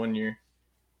in that 1 year.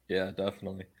 Yeah,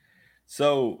 definitely.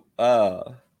 So,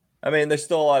 there's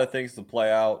still a lot of things to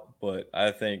play out, but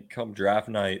I think come draft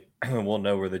night, we'll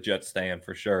know where the Jets stand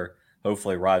for sure.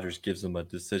 Hopefully, Rodgers gives them a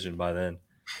decision by then.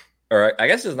 Or I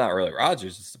guess it's not really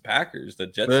Rodgers; it's the Packers. The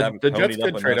Jets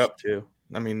could trade up too.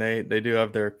 I mean, they do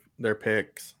have their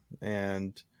picks,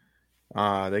 and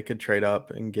they could trade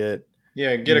up and get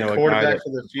a quarterback for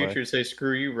the future. Say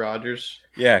screw you, Rodgers.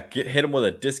 Yeah, hit him with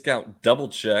a discount double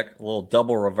check, a little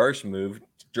double reverse move.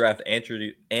 Draft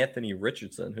Anthony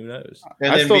Richardson. Who knows?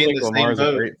 And I still think Lamar's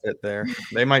a great fit there.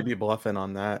 They might be bluffing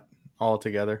on that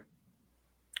altogether.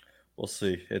 We'll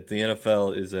see. The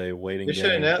NFL is a waiting game. They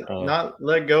should not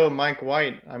let go of Mike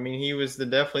White. I mean, he was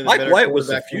definitely the Mike better White quarterback was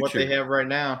the than what they have right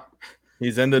now.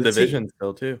 He's in the division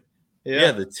still too.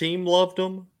 Yeah, the team loved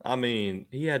him. I mean,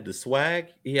 he had the swag.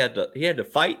 He had to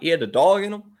fight. He had the dog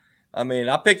in him. I mean,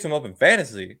 I picked him up in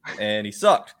fantasy, and he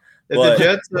sucked. If the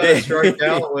Jets strike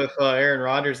out with Aaron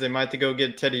Rodgers, they might have to go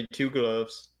get Teddy Two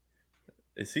Gloves.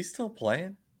 Is he still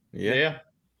playing? Yeah.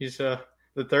 He's the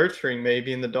third string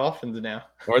maybe in the Dolphins now.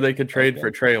 Or they could trade for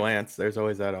Trey Lance. There's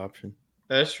always that option.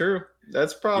 That's true.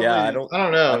 That's probably I don't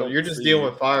know. You're just dealing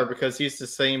with fire because he's the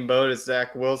same boat as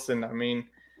Zach Wilson. I mean,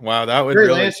 Wow, that would Trey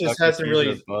really Lance just hasn't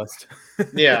really bust.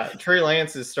 Yeah, Trey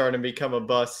Lance is starting to become a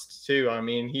bust too. I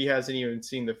mean, he hasn't even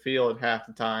seen the field half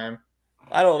the time.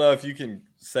 I don't know if you can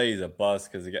say he's a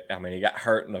bust because he got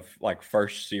hurt in the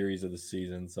first series of the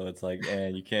season, so it's like,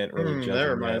 you can't really judge That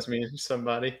him reminds yet. me of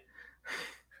somebody.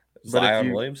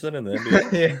 Zion Williamson in the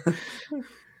NBA. Yeah.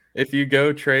 If you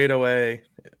go trade away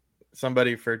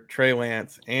somebody for Trey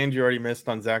Lance and you already missed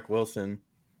on Zach Wilson,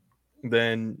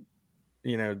 then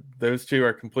those two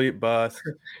are complete bust.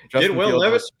 Did Will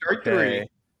Levis strike 3?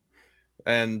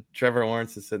 And Trevor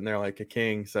Lawrence is sitting there like a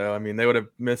king. So I mean, they would have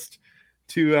missed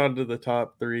 2 out of the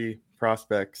top 3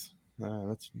 prospects.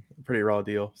 That's a pretty raw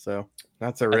deal. So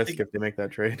that's a risk if they make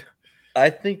that trade. I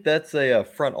think that's a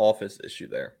front office issue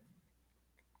there.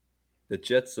 The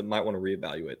Jets might want to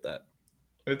reevaluate that.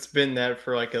 It's been that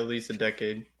for like at least a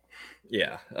decade.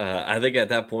 Yeah, I think at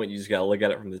that point you just got to look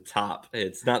at it from the top.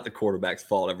 It's not the quarterback's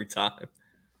fault every time.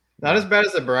 Not as bad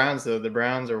as the Browns, though. The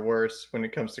Browns are worse when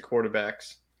it comes to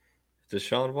quarterbacks.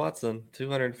 Deshaun Watson,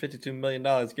 $252 million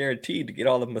guaranteed to get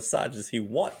all the massages he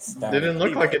wants. Didn't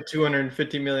look like a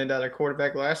 $250 million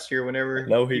quarterback last year whenever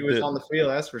he was on the field,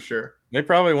 that's for sure. They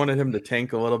probably wanted him to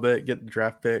tank a little bit, get the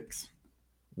draft picks.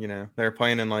 They're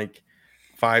playing in like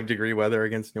 5-degree weather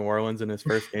against New Orleans in his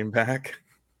first game back.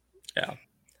 Yeah.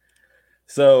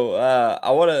 So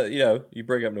I want to, you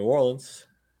bring up New Orleans.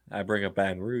 I bring up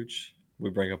Baton Rouge. We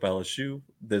bring up LSU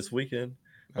this weekend.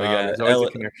 We got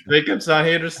Jacob's not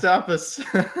here to stop us.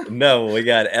 No, we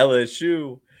got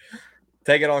LSU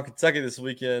taking on Kentucky this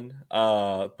weekend.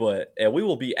 And we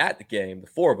will be at the game, the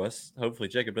 4 of us. Hopefully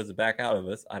Jacob doesn't back out of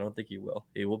us. I don't think he will.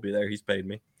 He will be there. He's paid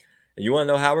me. And you want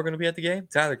to know how we're going to be at the game?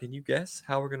 Tyler, can you guess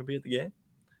how we're going to be at the game?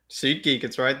 SeatGeek,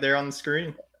 it's right there on the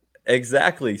screen.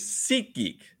 Exactly.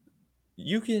 SeatGeek.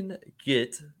 You can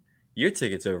get your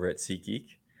tickets over at SeatGeek.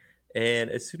 And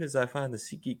as soon as I find the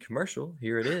SeatGeek commercial,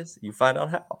 here it is. You find out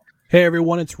how. Hey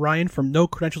everyone, it's Ryan from No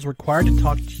Credentials Required to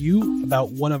talk to you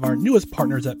about one of our newest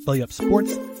partners at Belly Up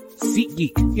Sports,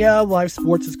 SeatGeek. Yeah, live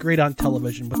sports is great on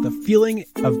television, but the feeling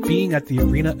of being at the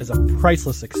arena is a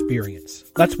priceless experience.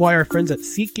 That's why our friends at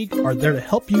SeatGeek are there to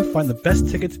help you find the best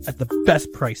tickets at the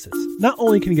best prices. Not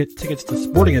only can you get tickets to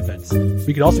sporting events, but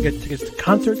you can also get tickets to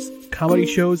concerts, comedy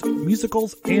shows,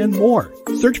 musicals, and more.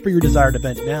 Search for your desired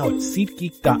event now at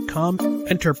SeatGeek.com,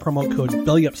 enter promo code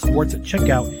BellyUpSports at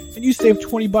checkout, and you save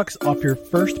 $20 off your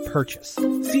first purchase.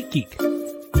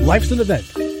 SeatGeek. Life's an event.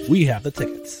 We have the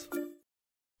tickets.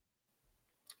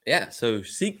 Yeah, so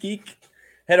SeatGeek,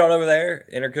 head on over there,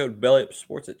 enter code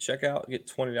BellyUpSports at checkout, get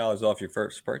 $20 off your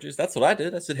first purchase. That's what I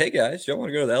did. I said, hey guys, y'all want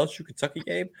to go to the LSU Kentucky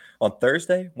game on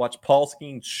Thursday? Watch Paul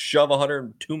Skeens shove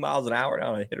 102 miles an hour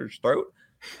down a hitter's throat?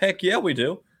 Heck yeah, we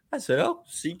do. I said,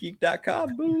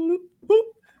 SeatGeek.com. Boop, boop.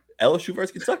 LSU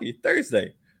versus Kentucky,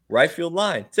 Thursday. Right field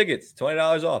line. Tickets,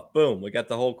 $20 off. Boom. We got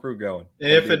the whole crew going.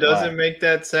 And if it doesn't make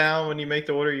that sound when you make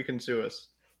the order, you can sue us.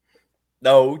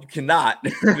 No, you cannot,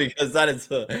 because that is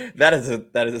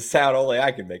a sound only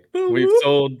I can make. We've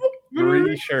sold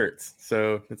 3 shirts,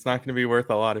 so it's not going to be worth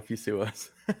a lot if you sue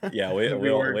us. Yeah, we ain't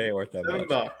worth that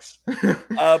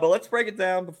 $7. But let's break it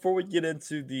down before we get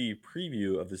into the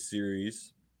preview of the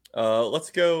series.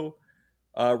 Let's go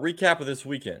recap of this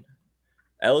weekend.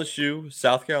 LSU,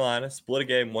 South Carolina, split a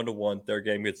game 1-1. Third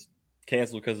game gets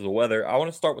canceled because of the weather. I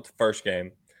want to start with the first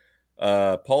game.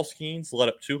 Paul Skeens let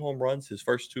up 2 home runs, his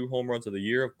first 2 home runs of the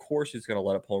year. Of course, he's going to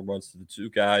let up home runs to the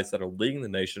 2 guys that are leading the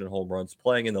nation in home runs,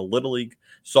 playing in the Little League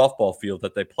softball field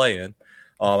that they play in.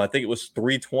 I think it was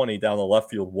 320 down the left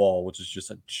field wall, which is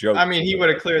just a joke. I mean, he would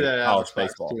have cleared that out.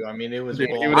 Baseball. Too. I mean, it was.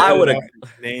 I would have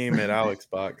name it Alex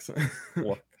Box.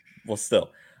 well,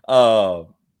 still.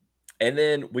 And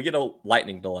then we get a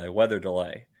lightning delay, weather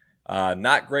delay.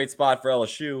 Not great spot for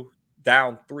LSU.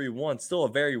 Down 3-1, still a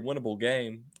very winnable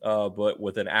game, but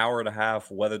with an hour and a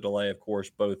half weather delay, of course,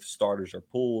 both starters are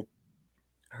pulled.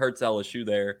 Hurts LSU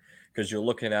there because you're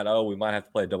looking at, we might have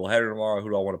to play a doubleheader tomorrow. Who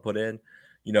do I want to put in?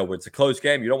 When it's a close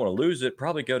game, you don't want to lose it.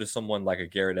 Probably go to someone like a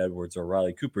Garrett Edwards or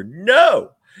Riley Cooper.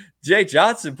 No! Jay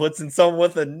Johnson puts in someone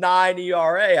with a 9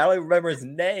 ERA. I don't even remember his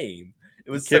name.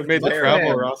 It was kid made the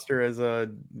travel roster as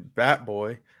a bat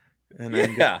boy and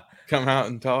then come out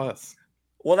and toss.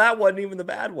 Well, that wasn't even the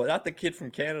bad one. Not the kid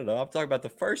from Canada. I'm talking about the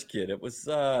first kid. It was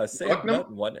Sam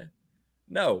Dutton, wasn't it?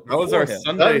 No. That was our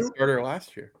Sunday starter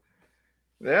last year.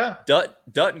 Yeah.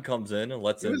 Dutton comes in and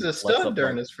lets him. He was a stud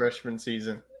during his freshman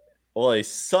season. Well, he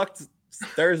sucked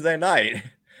Thursday night.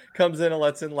 Comes in and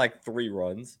lets in like 3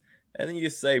 runs. And then you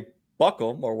say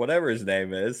Buckham or whatever his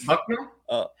name is. Buckner?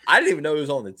 I didn't even know he was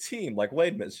on the team. Like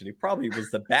Wade mentioned, he probably was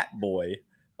the bat boy.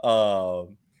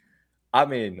 I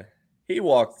mean, he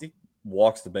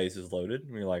walks the bases loaded.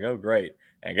 And you're like, oh, great.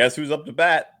 And guess who's up to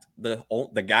bat?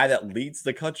 The guy that leads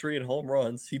the country in home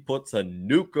runs. He puts a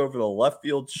nuke over the left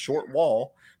field short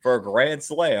wall for a grand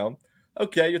slam.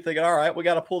 Okay, you're thinking, all right, we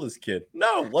got to pull this kid.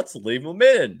 No, let's leave him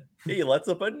in. He lets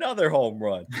up another home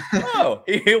run. Oh,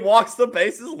 he walks the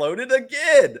bases loaded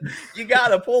again. You got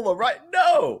to pull the right.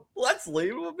 No, let's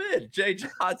leave him in. Jay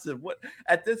Johnson. What?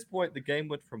 At this point, the game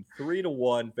went from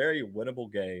 3-1, very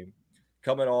winnable game,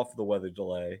 coming off the weather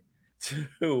delay,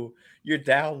 to you're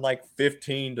down like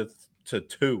 15 to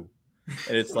 2.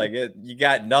 And it's like you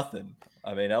got nothing.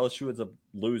 I mean, LSU ends up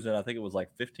losing. I think it was like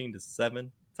 15-7.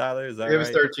 Tyler, is that right? It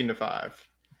was 13-5.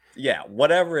 Yeah,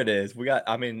 whatever it is.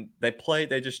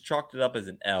 They just chalked it up as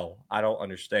an L. I don't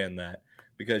understand that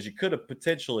because you could have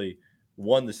potentially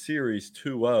won the series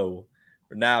 2-0.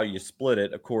 But now you split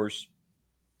it. Of course,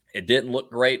 it didn't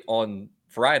look great on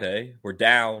Friday. We're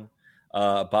down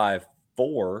by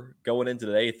 4 going into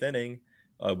the 8th inning.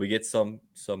 We get some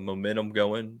momentum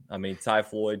going. I mean, Ty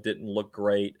Floyd didn't look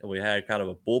great. We had kind of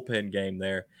a bullpen game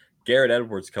there. Garrett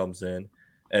Edwards comes in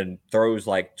and throws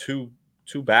like two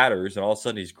batters, and all of a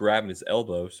sudden he's grabbing his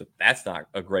elbow. So that's not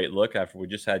a great look after we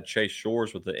just had Chase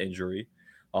Shores with the injury,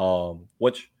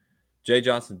 which Jay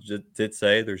Johnson did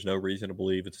say there's no reason to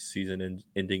believe it's a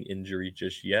season-ending injury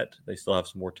just yet. They still have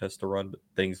some more tests to run, but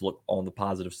things look on the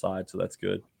positive side, so that's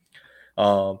good.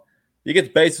 You get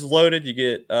the bases loaded. You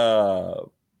get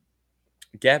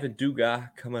Gavin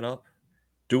Dugas coming up,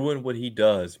 doing what he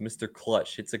does. Mr.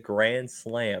 Clutch hits a grand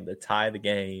slam to tie the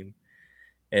game.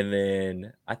 And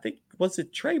then I think, was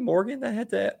it Trey Morgan that had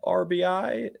that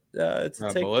RBI?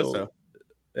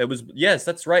 It was, yes,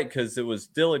 that's right, because it was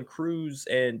Dylan Cruz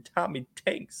and Tommy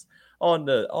Tanks on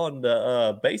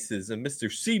the bases, and Mr.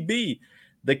 CB,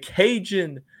 the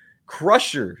Cajun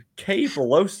Crusher, Kay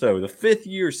Veloso, the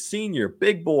 5th-year senior,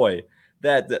 big boy.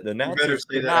 That the announcers better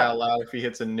say that out loud if he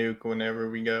hits a nuke whenever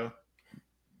we go.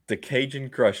 The Cajun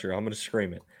Crusher. I'm going to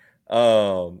scream it.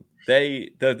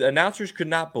 The announcers could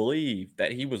not believe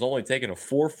that he was only taking a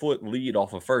 4-foot lead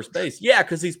off of first base. Yeah,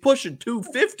 because he's pushing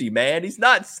 250, man. He's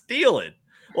not stealing.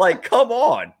 Like, come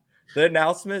on. The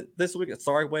announcement this week.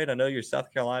 Sorry, Wade. I know you're a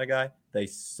South Carolina guy. They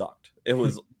sucked. It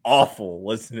was awful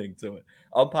listening to it.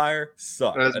 Umpire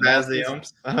sucked. As bad as the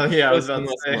umps. Yeah, I was about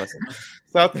to say.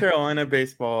 South Carolina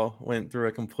baseball went through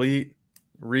a complete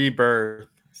rebirth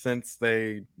since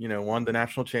they, won the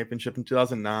national championship in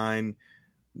 2009.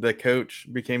 The coach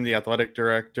became the athletic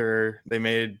director. They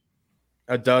made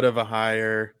a dud of a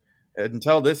hire.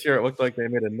 Until this year, it looked like they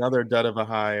made another dud of a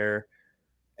hire,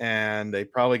 and they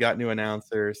probably got new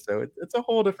announcers. So it's a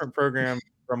whole different program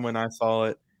from when I saw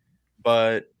it.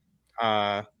 But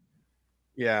yeah,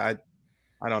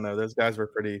 I don't know. Those guys were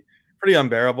pretty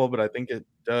unbearable, but I think it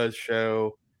does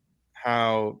show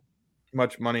how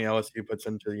much money LSU puts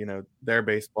into, their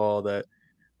baseball, that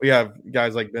we have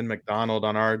guys like Ben McDonald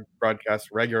on our broadcast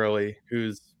regularly,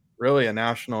 who's really a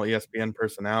national ESPN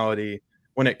personality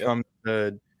when it comes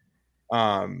to,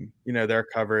 their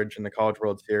coverage in the College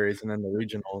World Series and then the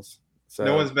regionals. So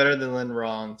no one's better than Lynn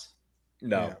Rawns.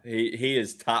 No, yeah. He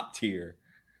is top tier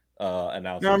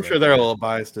announcer. No, I'm sure they're a little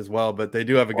biased as well, but they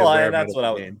do have a good game. That's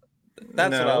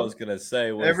what I was going to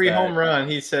say. Every home run,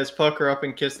 he says, pucker up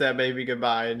and kiss that baby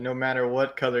goodbye, no matter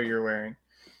what color you're wearing.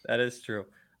 That is true.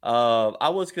 I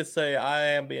was going to say I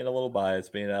am being a little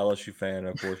biased, being an LSU fan.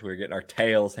 Of course, we were getting our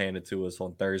tails handed to us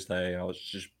on Thursday, and I was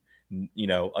just,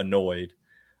 annoyed.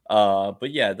 But,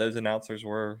 yeah, those announcers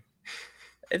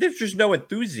there's just no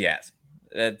enthusiasm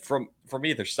from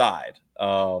either side.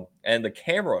 And the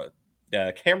cameras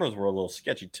were a little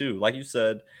sketchy, too. Like you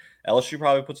said, LSU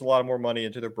probably puts a lot more money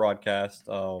into their broadcast.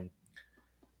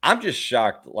 I'm just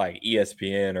shocked like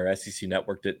ESPN or SEC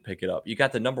Network didn't pick it up. You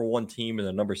got the number 1 team and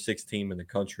the number 6 team in the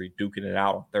country duking it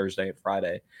out on Thursday and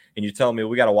Friday. And you tell me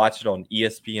we got to watch it on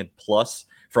ESPN Plus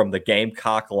from the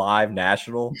Gamecock Live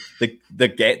National,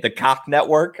 the Cock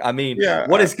Network. I mean,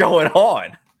 what is going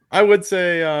on? I would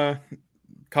say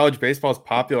college baseball is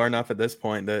popular enough at this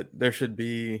point that there should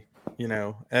be,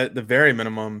 at the very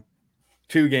minimum,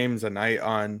 2 games a night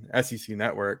on SEC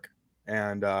Network.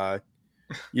 And,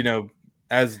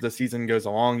 as the season goes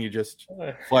along, you just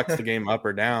flex the game up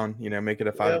or down, make it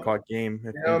a 5 o'clock game.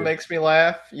 It makes me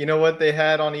laugh. You know what they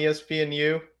had on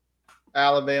ESPNU?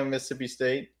 Alabama, Mississippi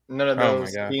State. None of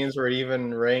those teams were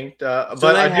even ranked. So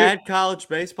but they had college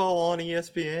baseball on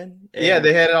ESPN? Yeah,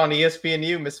 they had it on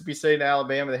ESPNU, Mississippi State and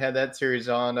Alabama. They had that series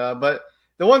on. But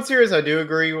the one series I do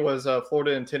agree was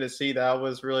Florida and Tennessee. That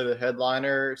was really the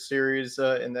headliner series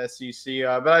in the SEC.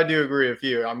 But I do agree with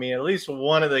you. I mean, at least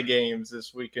one of the games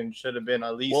this weekend should have been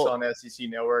at least on SEC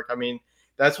Network. I mean,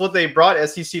 that's what they brought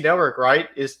SEC Network, right?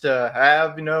 Is to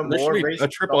have there more should be race a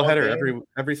triple header games.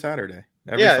 every Saturday.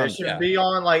 It should be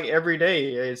on like every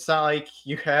day. It's not like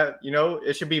you have,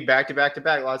 it should be back to back to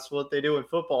back. That's what they do in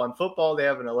football. In football, they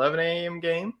have an 11 a.m.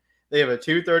 game, they have a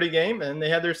 2:30 game, and they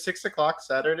have their 6 o'clock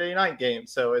Saturday night game.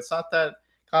 So it's not that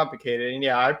complicated. And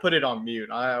yeah, I put it on mute.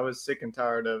 I was sick and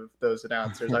tired of those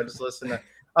announcers. I just listened to.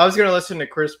 I was going to listen to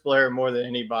Chris Blair more than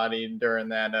anybody during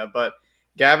that. But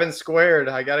Gavin squared.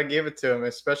 I got to give it to him,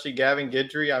 especially Gavin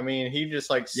Guidry. I mean, he just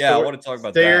like I want to talk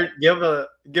about that.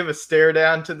 Give a stare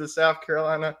down to the South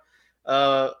Carolina.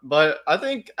 But I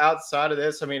think outside of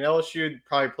this, I mean, LSU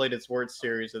probably played its worst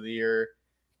series of the year.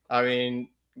 I mean,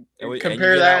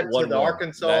 compare that to the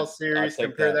Arkansas series.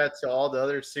 Compare that to all the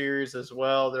other series as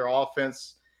well. Their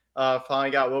offense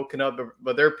finally got woken up,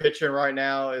 but their pitching right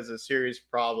now is a serious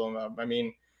problem. I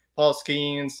mean, Paul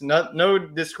Skeens, no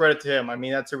discredit to him. I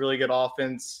mean, that's a really good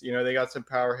offense. They got some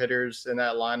power hitters in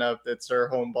that lineup. That's their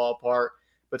home ballpark.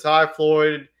 But Ty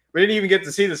Floyd, we didn't even get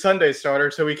to see the Sunday starter,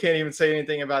 so we can't even say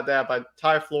anything about that. But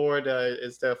Ty Floyd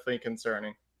is definitely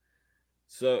concerning.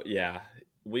 So, yeah,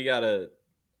 we got to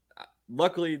 –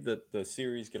 luckily, the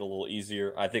series get a little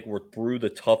easier. I think we're through the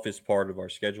toughest part of our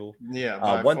schedule.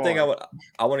 Yeah, one thing I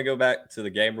want to go back to the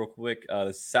game real quick.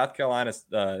 The South Carolina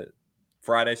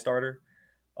Friday starter –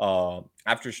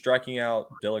 after striking out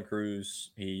Dylan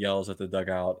Cruz, he yells at the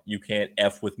dugout, "You can't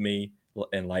F with me,"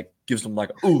 and like gives him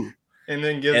like ooh, and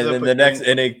then the next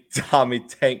inning, Tommy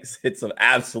Tanks hits an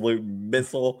absolute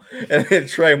missile, and then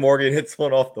Trey Morgan hits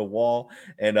one off the wall,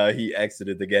 and he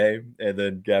exited the game. And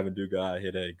then Gavin Dugas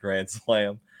hit a grand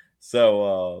slam.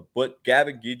 So, but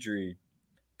Gavin Guidry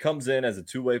comes in as a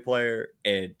two-way player,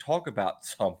 and talk about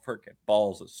some freaking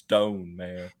balls of stone,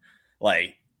 man.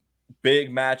 Like,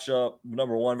 big matchup,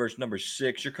 number 1 versus number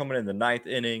 6. You're coming in the 9th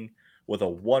inning with a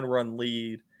 1-run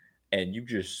lead, and you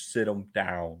just sit them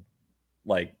down.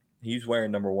 Like, he's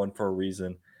wearing number 1 for a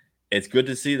reason. It's good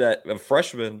to see that a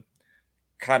freshman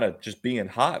kind of just being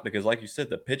hot because, like you said,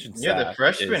 the pitching staff. Yeah, the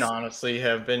freshmen honestly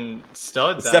have been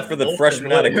studs. Except for the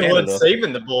freshmen out of Canada. What's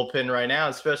saving the bullpen right now,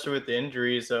 especially with the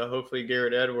injuries. Hopefully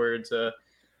Garrett Edwards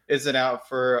isn't out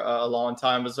for a long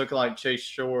time. It's looking like Chase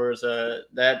Shores,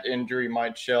 that injury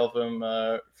might shelve him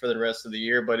for the rest of the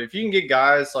year. But if you can get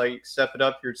guys like step it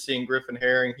up, you're seeing Griffin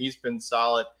Herring. He's been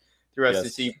solid through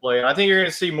SEC play. And I think you're going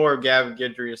to see more of Gavin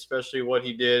Guidry, especially what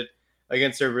he did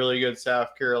against a really good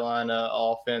South Carolina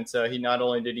offense. He not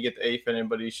only did he get the 8th inning,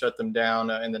 but he shut them down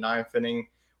in the 9th inning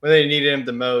when they needed him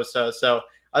the most. So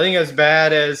I think as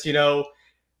bad as,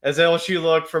 as LSU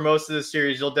look for most of the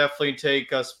series, you'll definitely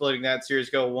take splitting that series,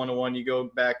 go 1-1. You go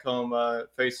back home,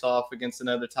 face off against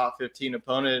another top 15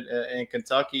 opponent in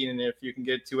Kentucky. And if you can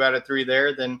get 2 out of 3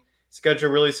 there, then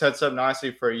schedule really sets up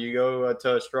nicely for you. You go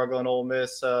to a struggling Ole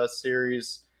Miss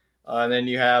series, and then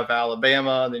you have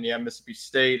Alabama, and then you have Mississippi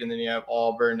State, and then you have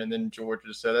Auburn, and then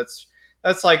Georgia. So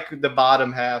that's like the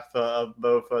bottom half of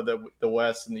both the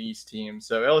West and the East teams.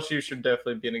 So LSU should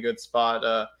definitely be in a good spot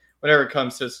whenever it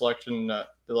comes to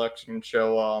selection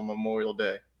show on Memorial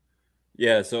Day.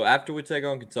 Yeah, so after we take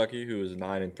on Kentucky, who is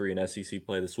 9-3 in SEC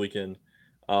play this weekend,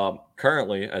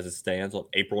 currently as it stands on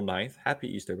April 9th,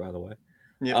 happy Easter, by the way.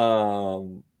 Yep.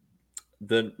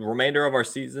 The remainder of our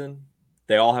season,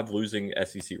 they all have losing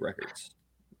SEC records.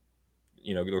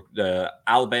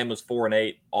 Alabama's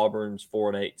 4-8, Auburn's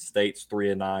 4-8, State's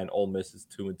 3-9, Ole Miss is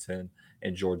 2-10,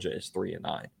 and Georgia is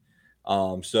 3-9.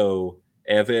 So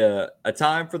if a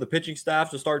time for the pitching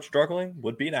staff to start struggling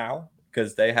would be now,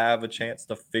 because they have a chance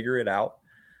to figure it out.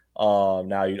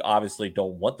 Now you obviously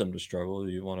don't want them to struggle.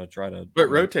 You want to try to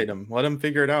rotate them, let them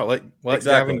figure it out. Let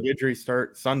Gavin Guidry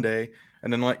start Sunday,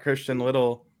 and then let Christian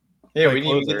Little. Yeah, we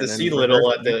need to get to see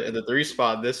Little at the 3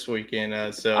 spot this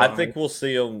weekend. So I think we'll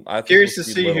see him. Curious to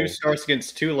see who starts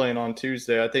against Tulane on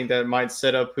Tuesday. I think that might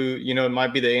set up who, it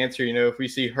might be the answer. If we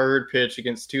see Hurd pitch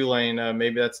against Tulane,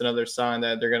 maybe that's another sign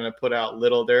that they're going to put out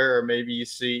Little there. Or maybe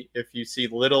if you see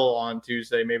Little on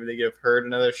Tuesday, maybe they give Hurd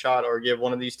another shot or give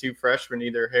one of these 2 freshmen,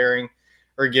 either Herring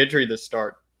or Guidry, the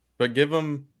start. But give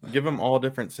them all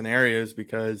different scenarios,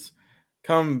 because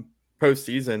come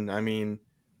postseason, I mean,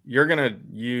 you're going to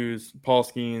use Paul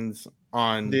Skeens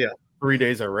on 3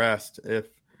 days of rest if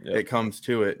it comes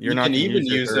to it. You can even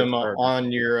use them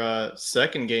on your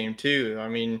second game too. I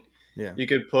mean, you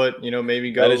could put,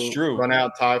 maybe go run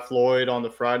out Ty Floyd on the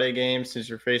Friday game since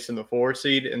you're facing the 4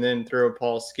 seed, and then throw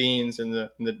Paul Skeens in the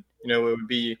it would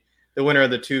be the winner of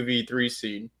the 2v3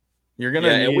 seed. You're gonna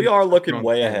and we are looking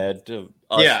way ahead to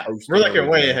us. We're looking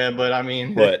way ahead, but I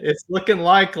mean, it's looking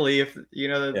likely if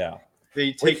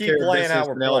they take care of business,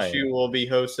 and LSU will be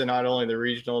hosting not only the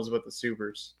regionals but the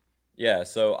supers. Yeah,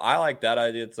 so I like that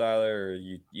idea, Tyler.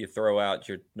 You throw out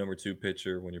your number 2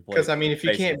 pitcher when you're playing. Because I mean, if you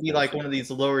facing a can't be full like team. one of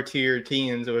these lower tier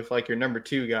teams with like your number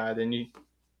 2 guy, then you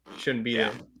shouldn't be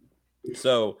there.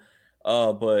 So,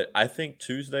 but I think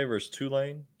Tuesday versus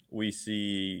Tulane, we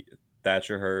see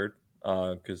Thatcher Hurd,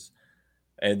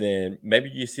 and then maybe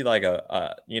you see like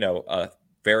a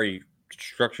very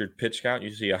structured pitch count.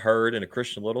 You see a Hurd and a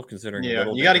Christian Little, considering Yeah,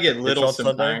 Little you got didn't to get to get pitch little on Sunday.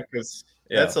 sometime because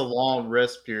Yeah, that's a long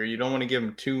rest period. You don't want to give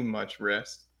him too much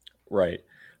rest. right.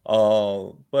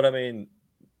 But I mean,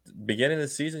 beginning of the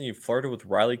season, you flirted with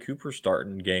Riley Cooper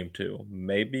starting game 2.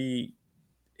 Maybe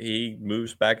he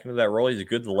moves back into that role. He's a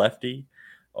good lefty.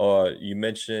 You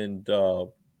mentioned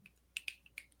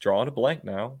drawing a blank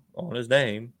now on his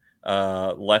name.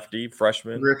 Lefty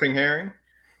freshman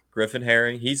Griffin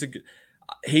Herring.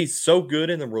 He's so good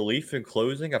in the relief and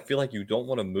closing. I feel like you don't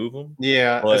want to move him.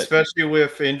 Yeah, but especially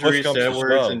with injuries comes to to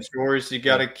Edwards shove. and Shores, you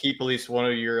got to keep at least one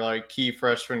of your like key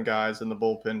freshman guys in the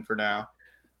bullpen for now.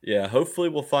 Yeah, hopefully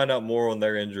we'll find out more on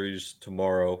their injuries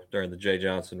tomorrow during the Jay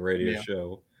Johnson radio Yeah.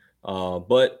 show.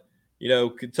 But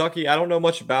Kentucky, I don't know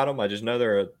much about them. I just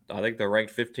know I think they're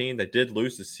ranked 15. They did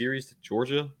lose the series to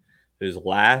Georgia, who's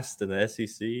last in the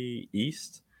SEC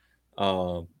East.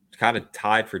 Kind of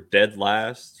tied for dead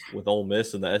last with Ole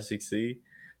Miss in the SEC.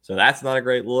 So that's not a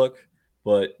great look.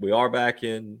 But we are back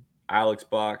in Alex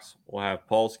Box. We'll have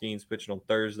Paul Skeens pitching on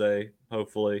Thursday,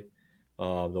 hopefully.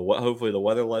 Hopefully the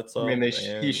weather lets up. I mean,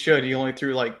 he should. He only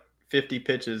threw like 50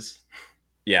 pitches.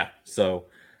 Yeah, so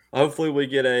hopefully we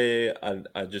get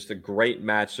just a great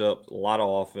matchup, a lot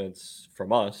of offense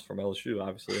from us, from LSU.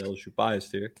 Obviously, LSU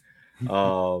biased here.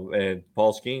 And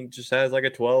Paul Skeen just has like a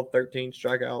 12, 13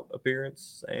 strikeout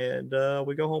appearance, and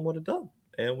we go home with a dub.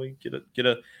 And we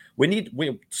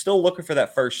we're still looking for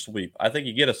that first sweep. I think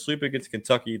you get a sweep against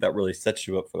Kentucky, that really sets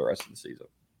you up for the rest of the season.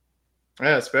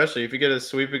 Yeah, especially if you get a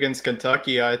sweep against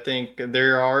Kentucky, I think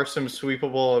there are some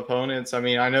sweepable opponents. I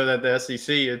mean, I know that the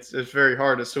SEC, it's very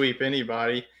hard to sweep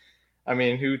anybody. I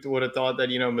mean, who would have thought that,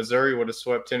 Missouri would have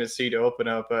swept Tennessee to open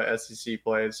up SEC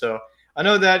play? So I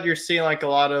know that you're seeing like a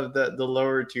lot of the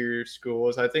lower tier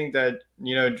schools. I think that,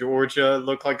 Georgia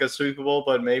looked like a sweepable,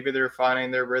 but maybe they're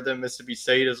finding their rhythm. Mississippi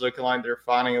State is looking like they're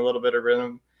finding a little bit of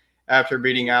rhythm after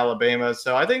beating Alabama.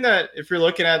 So I think that if you're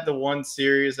looking at the one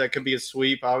series that could be a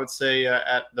sweep, I would say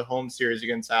at the home series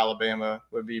against Alabama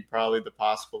would be probably the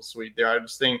possible sweep there. I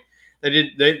just think they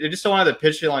just don't have the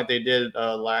pitching like they did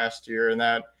last year, and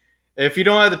that if you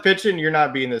don't have the pitching, you're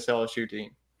not beating this LSU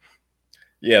team.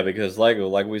 Yeah, because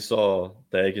like we saw,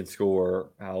 they can score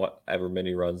however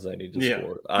many runs they need to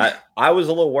score. I was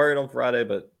a little worried on Friday,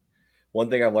 but one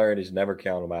thing I learned is never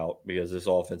count them out, because this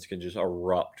offense can just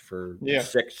erupt for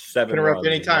 6, 7 runs.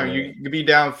 Anytime. You could be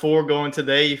down 4 going to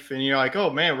the 8th, and you're like, oh,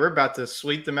 man, we're about to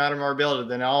sweep them out of our ability.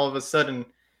 Then all of a sudden,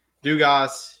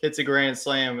 Dugas hits a grand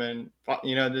slam, and,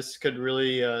 this could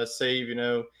really save,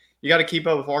 You got to keep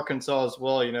up with Arkansas as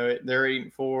well. They're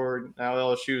 8-4. Now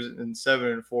LSU's in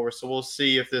 7-4. So we'll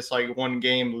see if this like one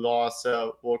game loss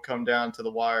will come down to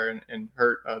the wire and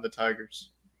hurt the Tigers.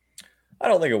 I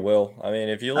don't think it will. I mean,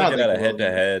 if you look at a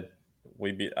head-to-head,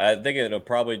 I think it'll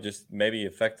probably just maybe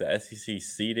affect the SEC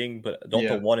seeding, but don't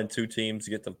the 1 and 2 teams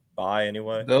get to bye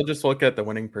anyway? They'll just look at the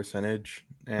winning percentage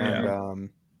and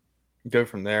go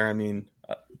from there. I mean,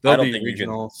 they'll be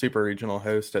super regional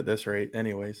host at this rate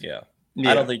anyways. Yeah.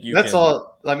 I don't think that's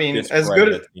all. I mean, as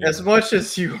much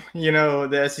as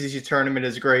the SEC tournament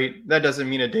is great, that doesn't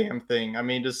mean a damn thing. I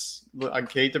mean, I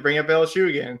hate to bring up LSU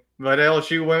again, but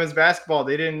LSU women's basketball,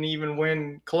 they didn't even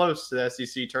win close to the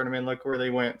SEC tournament. Look where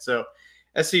they went. So,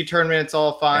 SEC tournament, it's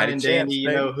all fine and dandy.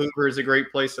 Hoover is a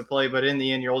great place to play, but in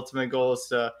the end, your ultimate goal is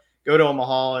to go to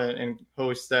Omaha and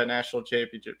host that national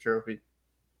championship trophy.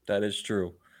 That is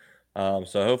true. So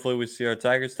hopefully we see our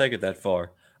Tigers take it that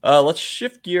far. Let's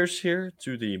shift gears here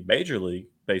to the Major League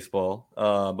Baseball.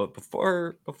 But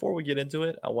before we get into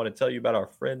it, I want to tell you about our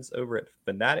friends over at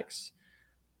Fanatics.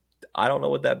 I don't know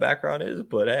what that background is,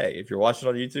 but hey, if you're watching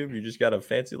on YouTube, you just got a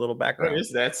fancy little background. What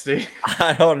is that, Steve?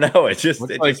 I don't know. It just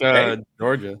looks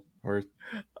Georgia. Or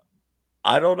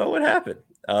I don't know what happened.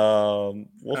 We'll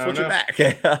switch it back.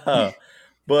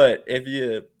 But if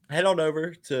you head on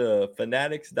over to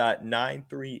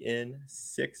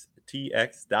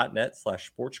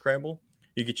fanatics.93n6tx.net/sportscramble.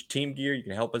 You get your team gear. You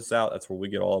can help us out. That's where we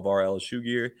get all of our LSU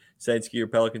gear, Saints gear,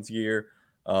 Pelicans gear.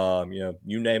 You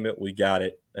name it, we got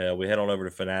it. We head on over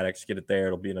to Fanatics, get it there.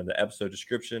 It'll be in the episode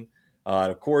description.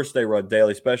 And of course, they run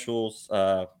daily specials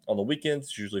on the weekends.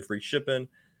 It's usually free shipping.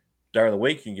 During the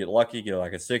week, you can get lucky, get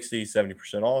like a 60,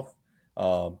 70% off.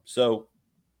 So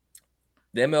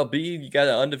The MLB, you got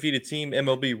an undefeated team,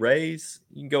 MLB Rays.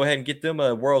 You can go ahead and get them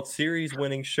a World Series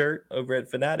winning shirt over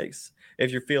at Fanatics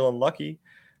if you're feeling lucky.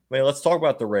 Man, let's talk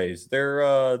about the Rays. They're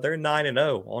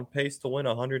 9-0, on pace to win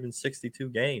 162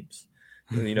 games.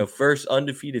 First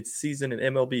undefeated season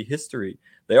in MLB history.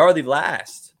 They are the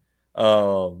last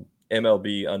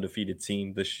MLB undefeated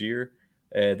team this year.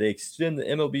 They extend the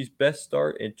MLB's best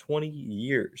start in 20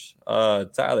 years.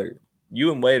 Tyler,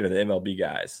 you and Wade are the MLB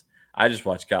guys. I just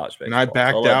watch college baseball. And I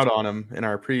backed out on him in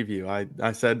our preview.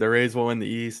 I said the Rays will win the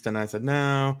East, and I said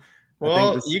no.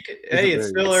 Well, it's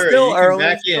still early. Still early.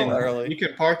 Back in. You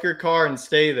can park your car and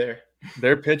stay there.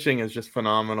 Their pitching is just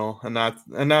phenomenal, and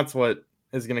that's what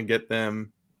is going to get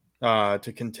them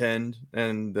to contend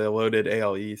in the loaded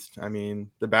AL East. I mean,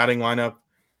 the batting lineup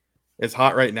is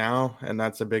hot right now, and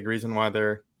that's a big reason why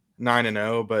they're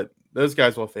 9-0. But those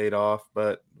guys will fade off.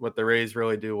 But what the Rays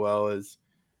really do well is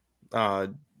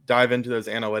dive into those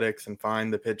analytics and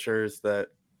find the pitchers that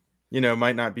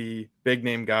might not be big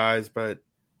name guys, but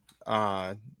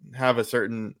have a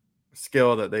certain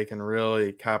skill that they can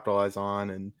really capitalize on.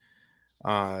 And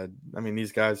I mean,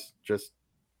 these guys just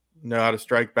know how to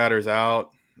strike batters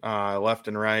out left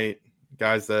and right.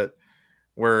 Guys that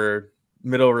were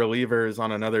middle relievers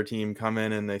on another team come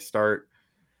in and they start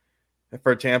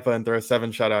for Tampa and throw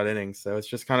 7 shutout innings. So it's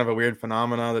just kind of a weird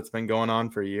phenomena that's been going on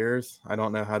for years. I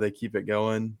don't know how they keep it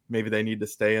going. Maybe they need to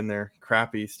stay in their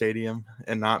crappy stadium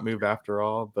and not move after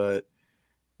all, but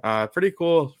pretty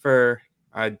cool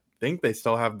I think they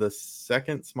still have the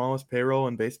second smallest payroll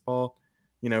in baseball,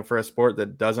 for a sport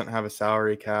that doesn't have a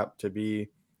salary cap to be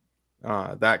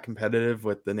that competitive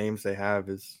with the names they have.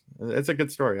 It's a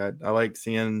good story. I like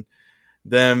seeing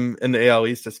them in the AL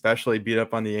East especially beat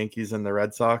up on the Yankees and the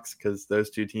Red Sox, because those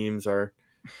two teams are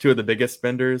two of the biggest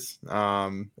spenders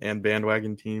and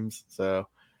bandwagon teams. So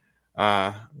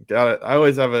got it. I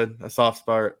always have a soft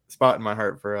spot in my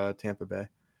heart for Tampa Bay.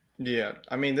 Yeah,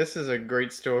 I mean, this is a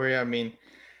great story. I mean,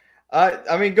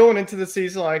 going into the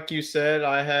season, like you said,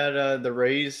 I had the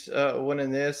Rays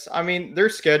winning this. I mean, their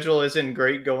schedule isn't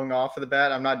great going off of the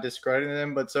bat. I'm not discrediting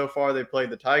them, but so far they played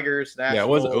the Tigers, Nationals. Yeah, it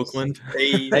was Oakland.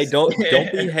 Hey, don't be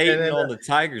hating on the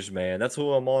Tigers, man. That's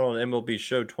who I'm on MLB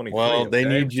Show 23. Well, they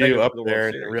need you up there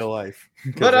in real life.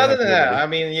 But other than that, I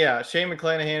mean, yeah, Shane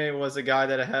McClanahan was a guy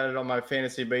that I had it on my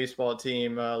fantasy baseball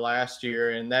team last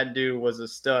year, and that dude was a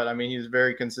stud. I mean, he was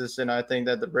very consistent. I think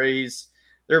that the Rays,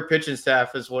 their pitching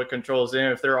staff is what controls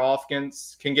them. If their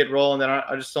offense can get rolling, then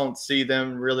I just don't see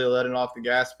them really letting off the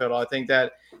gas pedal. I think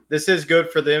that this is good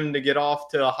for them to get off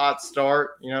to a hot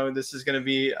start. This is going to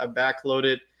be a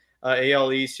backloaded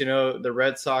AL East. The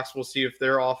Red Sox, will see if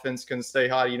their offense can stay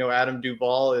hot. Adam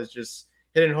Duvall is just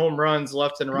hitting home runs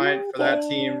left and right for that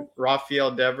team.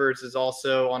 Rafael Devers is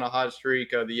also on a hot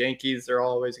streak. The Yankees, they're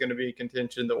always going to be in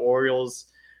contention. The Orioles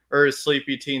or a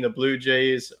sleepy team. The Blue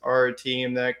Jays are a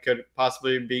team that could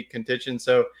possibly be contention.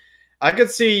 So I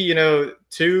could see, 2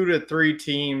 to 3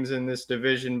 teams in this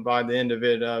division by the end of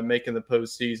it making the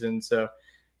postseason. So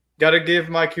got to give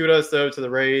my kudos, though, to the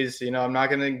Rays. I'm not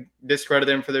going to discredit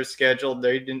them for their schedule.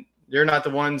 They're not the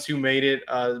ones who made it,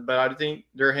 but I think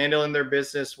they're handling their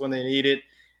business when they need it.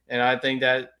 And I think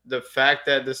that the fact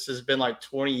that this has been like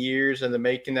 20 years in the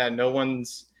making, that no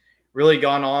one's really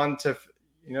gone on to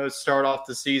start off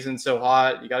the season so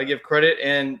hot. You got to give credit.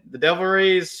 And the Devil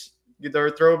Rays, their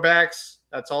throwbacks,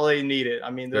 that's all they needed. I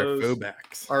mean, those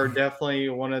throwbacks are definitely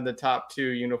one of the top 2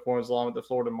 uniforms, along with the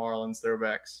Florida Marlins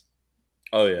throwbacks.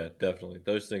 Oh, yeah, definitely.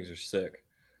 Those things are sick.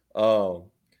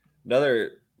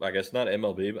 Another, I guess not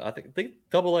MLB, but I think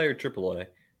AA or AAA.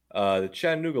 The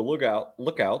Chattanooga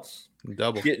Lookouts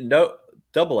get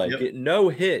no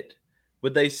hit,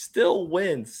 but they still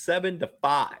win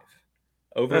 7-5.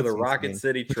 Over the Rocket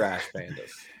City Trash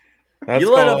Pandas.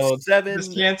 You let up 7.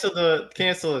 Just cancel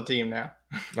the team now.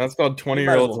 That's called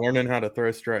 20-year-olds learning how to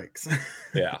throw strikes.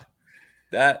 Yeah,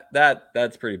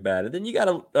 that's pretty bad. And then you got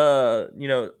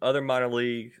other minor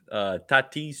league.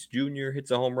 Tatis Jr.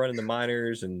 hits a home run in the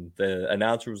minors, and the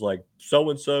announcer was like,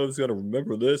 "So and so is going to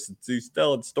remember this and he's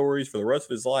telling stories for the rest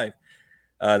of his life."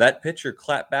 That pitcher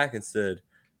clapped back and said,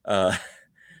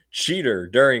 "Cheater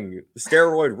during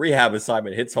steroid rehab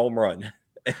assignment hits home run."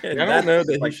 I don't know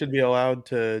that he should be allowed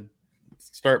to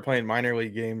start playing minor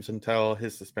league games until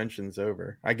his suspension's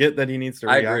over. I get that he needs to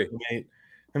reacclimate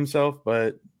himself,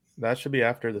 but that should be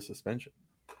after the suspension.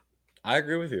 I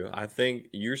agree with you. I think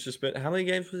you're suspended. How many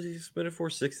games was he suspended for?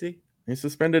 60? He's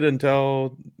suspended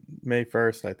until May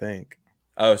 1st, I think.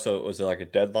 Oh, so was it like a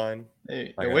deadline?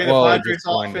 Hey, the way the Padres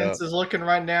offense is looking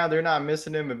right now, they're not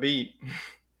missing him a beat.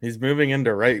 He's moving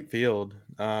into right field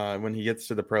when he gets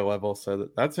to the pro level. So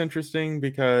that's interesting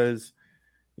because,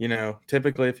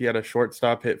 typically if you had a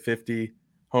shortstop hit 50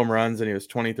 home runs and he was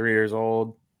 23 years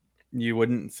old, you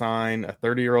wouldn't sign a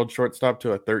 30-year-old shortstop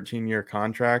to a 13-year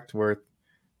contract worth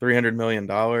 $300 million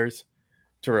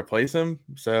to replace him.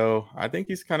 So I think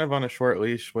he's kind of on a short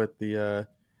leash with the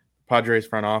Padres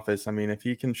front office. I mean, if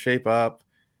he can shape up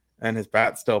and his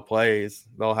bat still plays,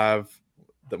 they'll have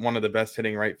one of the best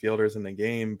hitting right fielders in the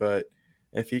game. But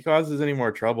if he causes any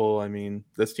more trouble, I mean,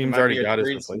 this team's already got his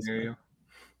replacement. Scenario.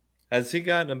 Has he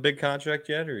gotten a big contract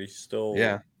yet, or he's still?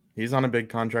 Yeah, he's on a big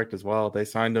contract as well. They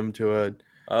signed him to a.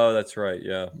 Oh, that's right.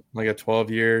 Yeah, like a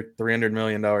 12-year, $300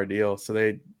 million deal. So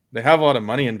they have a lot of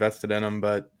money invested in him.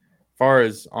 But as far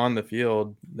as on the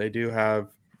field, they do have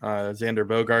Xander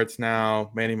Bogaerts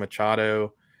now, Manny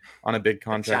Machado on a big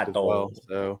contract as well.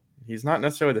 So he's not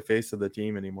necessarily the face of the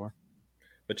team anymore.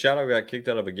 Machado got kicked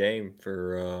out of a game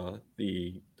for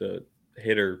the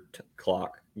hitter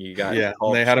clock. You got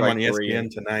they had him on ESPN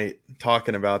tonight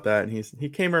talking about that, and he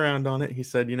came around on it. He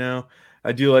said,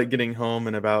 I do like getting home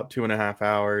in about 2.5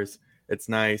 hours. It's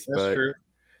nice. That's true.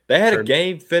 They had a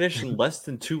game finish in less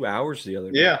than 2 hours the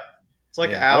other day. Yeah, it's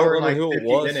like an hour and like 50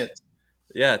 minutes.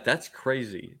 Yeah, that's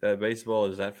crazy that baseball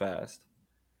is that fast.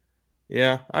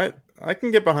 Yeah, I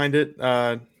can get behind it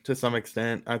to some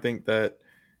extent. I think that,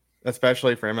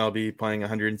 especially for MLB playing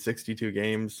 162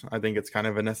 games, I think it's kind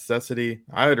of a necessity.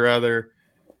 I would rather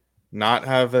not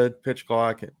have a pitch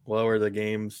clock, lower the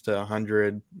games to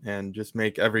 100, and just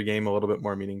make every game a little bit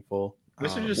more meaningful. We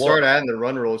should just start adding the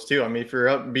run rules too. I mean, if you're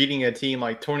up beating a team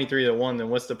like 23-1, then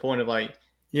what's the point of if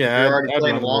you're already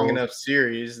playing a long enough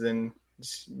series, then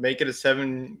just make it a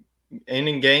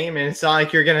 7-inning game, and it's not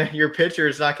like your pitcher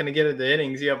is not gonna get the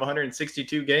innings. You have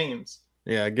 162 games.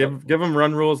 Yeah, give them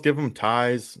run rules, give them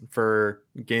ties for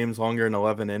games longer than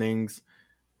 11 innings.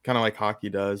 Kind of like hockey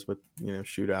does with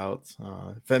shootouts.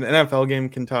 If an NFL game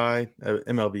can tie, an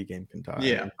MLB game can tie.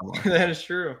 Yeah, that is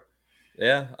true.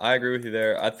 Yeah, I agree with you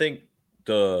there. I think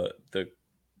the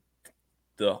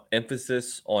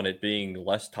emphasis on it being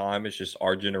less time is just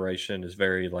our generation is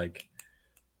very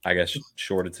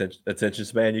short attention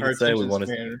span. You could say we want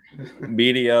to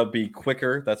media be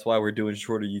quicker. That's why we're doing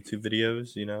shorter YouTube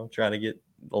videos. Trying to get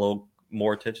a little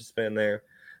more attention span there.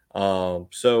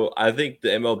 So I think the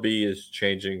MLB is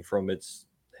changing from its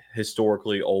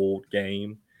historically old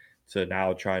game to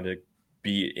now trying to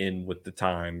be in with the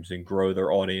times and grow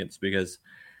their audience, because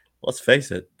let's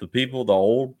face it, the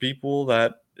old people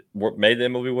that made the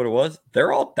MLB what it was,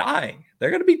 they're all dying.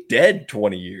 They're going to be dead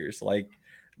 20 years. I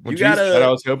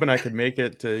was hoping I could make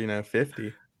it to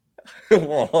 50.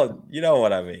 Well, you know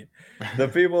what I mean. The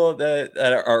people that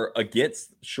are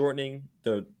against shortening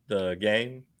the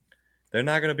game, they're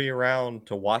not going to be around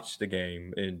to watch the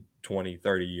game in 20,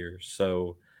 30 years.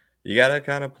 So you got to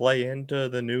kind of play into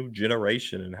the new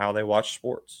generation and how they watch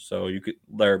sports. So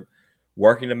they're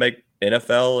working to make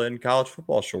NFL and college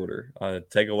football shorter.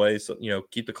 Take away,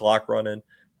 keep the clock running.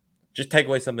 Just take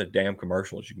away some of the damn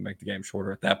commercials. You can make the game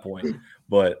shorter at that point.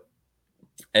 But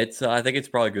I think it's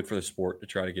probably good for the sport to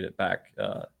try to get it back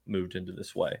moved into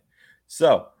this way.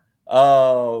 So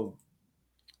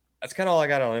that's kind of all I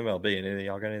got on MLB. And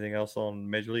y'all got anything else on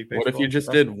Major League Baseball? What if you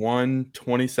just did one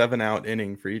 27-out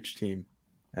inning for each team,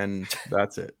 and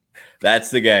that's it? That's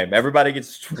the game. Everybody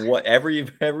gets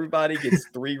everybody gets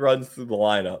 3 runs through the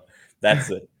lineup.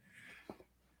 That's it.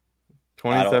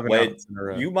 27 outs in a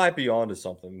row. You might be onto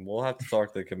something. We'll have to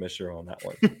talk to the commissioner on that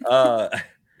one.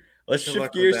 Let's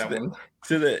shift gears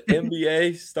to the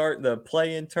NBA. The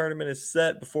play-in tournament is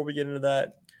set. Before we get into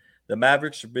that, the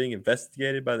Mavericks are being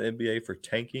investigated by the NBA for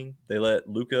tanking. They let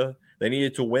Luka. They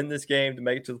needed to win this game to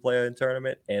make it to the play-in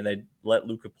tournament, and they let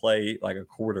Luka play like a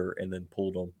quarter and then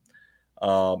pulled him.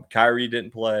 Kyrie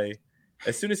didn't play.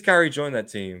 As soon as Kyrie joined that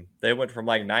team, they went from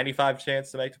 95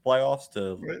 chance to make the playoffs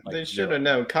to they should have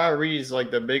known. Kyrie's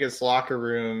the biggest locker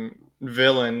room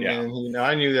villain, and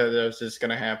I knew that was just going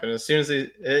to happen. As soon as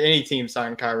any team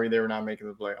signed Kyrie, they were not making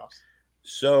the playoffs.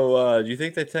 So, do you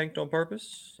think they tanked on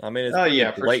purpose? I mean, it's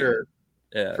for sure.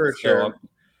 Yeah, for sure.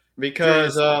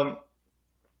 Because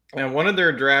one of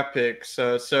their draft picks.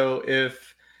 So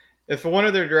if one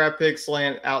of their draft picks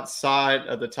land outside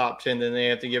of the top 10, then they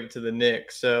have to give it to the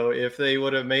Knicks. So if they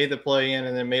would have made the play-in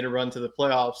and then made a run to the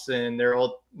playoffs, then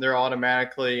they're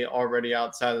automatically already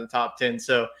outside of the top 10.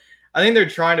 So I think they're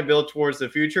trying to build towards the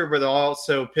future, but they're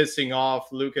also pissing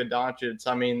off Luka Doncic.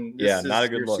 I mean, this is not a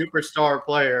good look. Superstar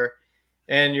player,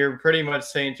 and you're pretty much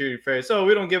saying to your face, "Oh,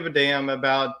 we don't give a damn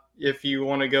about if you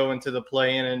want to go into the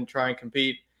play-in and try and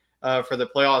compete for the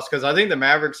playoffs." Because I think the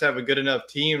Mavericks have a good enough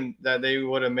team that they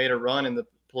would have made a run in the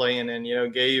play-in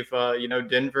and gave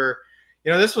Denver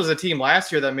this was a team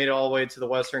last year that made it all the way to the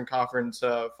Western Conference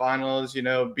Finals.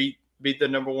 Beat the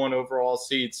number 1 overall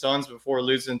seed Suns before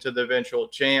losing to the eventual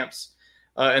champs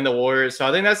and the Warriors. So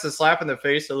I think that's a slap in the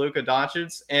face to Luka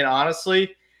Doncic. And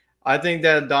honestly, I think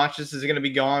that Doncic is going to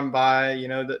be gone by,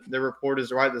 the report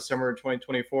is right, the summer of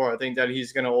 2024. I think that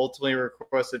he's going to ultimately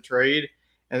request a trade.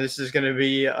 And this is going to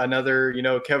be another,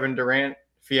 Kevin Durant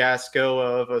fiasco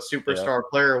of a superstar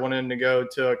player wanting to go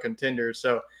to a contender.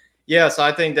 So, yes,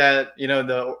 I think that,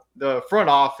 the front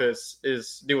office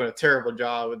is doing a terrible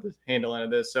job with the handling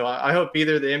of this. So I hope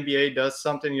either the NBA does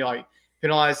something,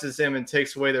 penalizes them and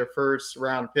takes away their first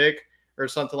round pick or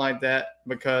something like that.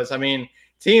 Because,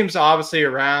 teams obviously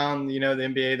around, the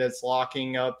NBA that's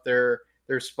locking up their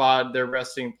spot, their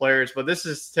resting players. But this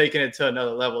is taking it to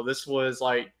another level. This was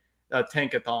like a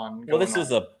tankathon. Well, this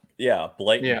is a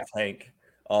blatant tank.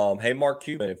 Hey, Mark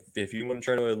Cuban, if you want to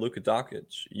trade away Luka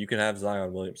Doncic, you can have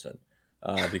Zion Williamson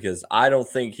because I don't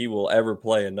think he will ever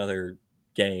play another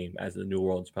game as a New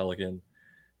Orleans Pelican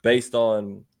based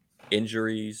on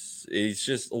injuries. He's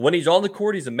just, when he's on the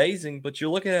court, he's amazing, but you're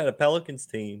looking at a Pelicans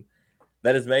team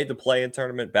that has made the play-in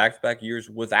tournament back-to-back years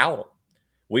without him.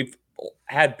 We've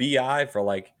had BI for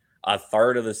like a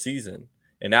third of the season,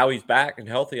 and now he's back and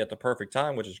healthy at the perfect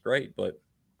time, which is great. But,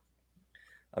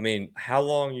 how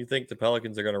long you think the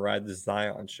Pelicans are going to ride this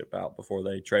Zion ship out before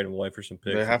they trade him away for some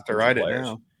picks? They have to ride it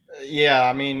now.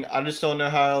 Yeah, I just don't know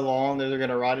how long they're going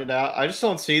to ride it out. I just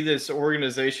don't see this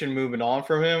organization moving on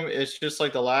from him. It's just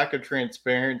like the lack of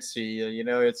transparency.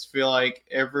 It's feel like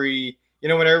every –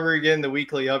 whenever we're getting the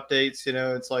weekly updates,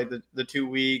 it's like the 2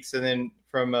 weeks. And then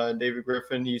from David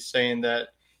Griffin, he's saying that,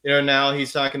 now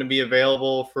he's not going to be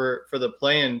available for the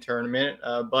play-in tournament.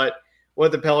 But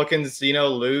what the Pelicans,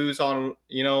 lose on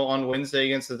Wednesday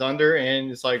against the Thunder.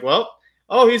 And it's like,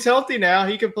 he's healthy now.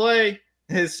 He can play.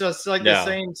 It's just like the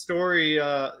same story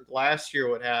last year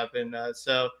what happened.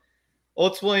 So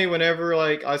ultimately, whenever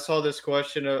I saw this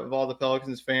question of all the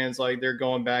Pelicans fans, they're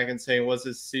going back and saying, was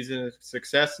this season a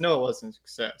success? No, it wasn't a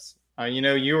success.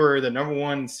 You were the number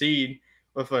 1 seed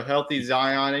with a healthy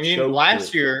Zion.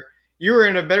 Last year you were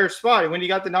in a better spot. When you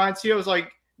got the 9 seed, I was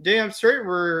like, damn straight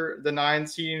we're the 9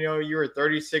 seed. You were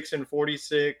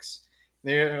 36-46.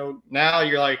 Now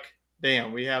you're like,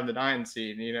 damn, we have the 9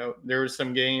 seed. There were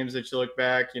some games that you look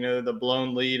back, the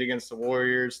blown lead against the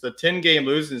Warriors, the 10-game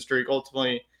losing streak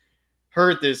ultimately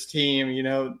hurt this team.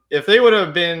 If they would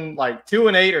have been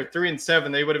 2-8 or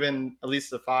 3-7, they would have been at least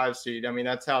the 5 seed.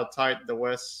 That's how tight the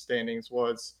West standings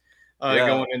was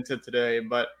going into today.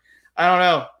 But I don't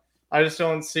know. I just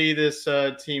don't see this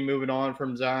team moving on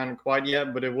from Zion quite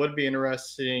yet. But it would be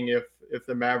interesting if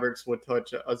the Mavericks would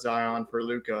touch a Zion for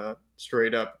Luka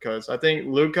straight up, because I think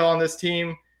Luka on this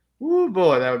team, ooh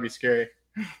boy, that would be scary.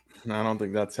 I don't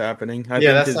think that's happening. I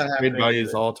think his trade value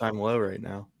is all-time low right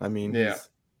now.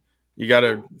 You got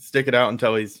to stick it out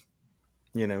until he's,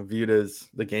 viewed as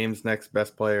the game's next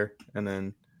best player, and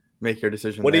then make your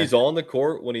decision. When he's on the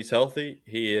court, when he's healthy,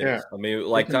 he is. Yeah.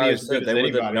 Like Tyler said, they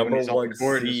were the number 1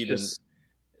 seed. It's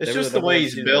just the way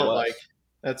he's built.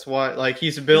 That's why,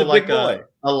 he's built like a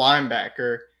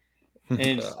linebacker.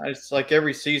 And it's like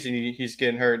every season he's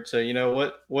getting hurt.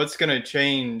 So, what's going to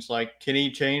change? Can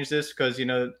he change this? Because, he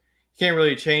can't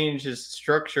really change his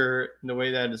structure in the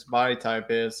way that his body type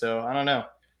is. So, I don't know.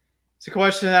 It's a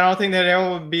question that I don't think that ever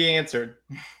will be answered.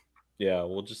 Yeah,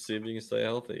 we'll just see if he can stay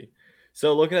healthy.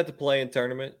 So, looking at the play-in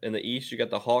tournament in the East, you got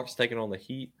the Hawks taking on the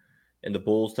Heat and the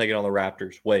Bulls taking on the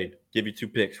Raptors. Wade, give you 2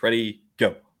 picks. Ready,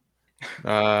 go.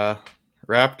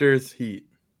 Raptors, Heat.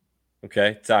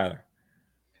 Okay, Tyler.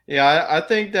 Yeah, I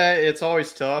think that it's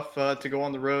always tough to go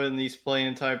on the road in these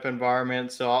play-in type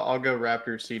environments. So I'll go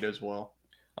Raptors, Heat as well.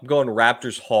 I'm going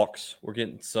Raptors, Hawks. We're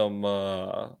getting some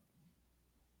I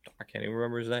can't even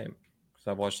remember his name because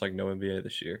I've watched no NBA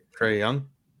this year. Trae Young.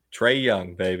 Trae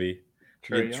Young, baby.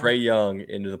 Trae Young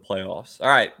into the playoffs. All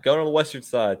right, going on the Western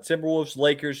side. Timberwolves,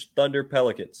 Lakers, Thunder,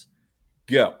 Pelicans.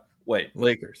 Go. Wait.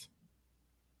 Lakers.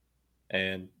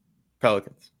 And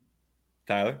Pelicans.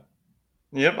 Tyler?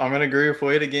 Yep, I'm going to agree with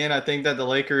Wade again. I think that the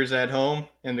Lakers at home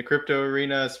in the crypto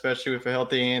arena, especially with a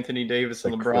healthy Anthony Davis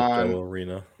and LeBron, crypto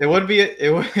arena. It would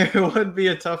be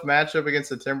a tough matchup against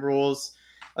the Timberwolves.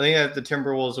 I think that the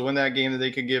Timberwolves win that game, that they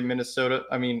could give Memphis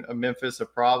a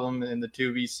problem in the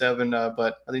 2v7.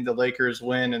 But I think the Lakers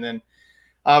win, and then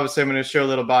obviously I'm going to show a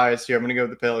little bias here. I'm going to go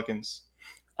with the Pelicans.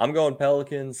 I'm going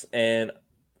Pelicans, and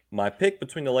my pick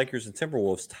between the Lakers and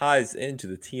Timberwolves ties into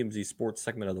the TMZ Sports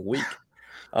segment of the week.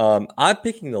 I'm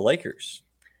picking the Lakers,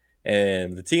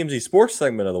 and the TMZ Sports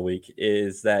segment of the week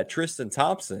is that Tristan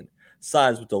Thompson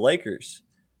signs with the Lakers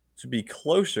to be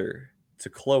closer to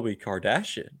Khloe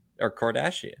Kardashian.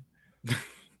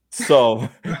 some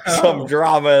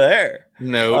drama there.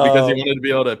 No, because he wanted to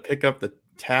be able to pick up the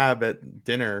tab at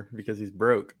dinner because he's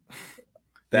broke.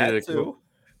 That too.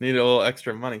 Needed a little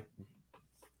extra money.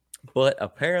 But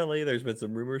apparently there's been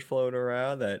some rumors floating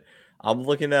around that I'm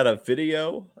looking at a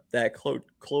video that Khloe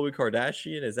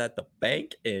Kardashian is at the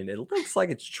bank, and it looks like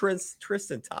it's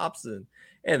Tristan Thompson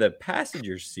in the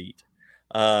passenger seat.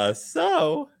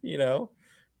 So,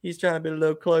 he's trying to be a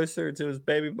little closer to his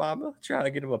baby mama, trying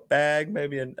to get him a bag,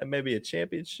 maybe a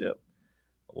championship.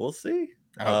 We'll see.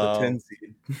 The 10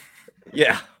 seed.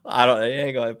 Yeah, it probably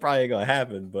ain't gonna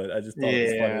happen, but I just thought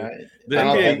it was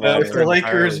funny. If the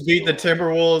Lakers beat the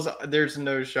Timberwolves, there's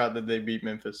no shot that they beat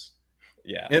Memphis.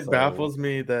 Yeah, it baffles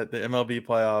me that the MLB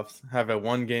playoffs have a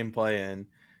 1-game play-in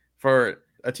for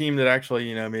a team that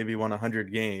actually, maybe won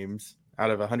 100 games out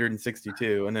of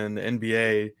 162, and then the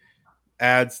NBA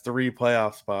adds 3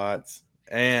 playoff spots,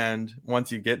 and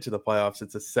once you get to the playoffs,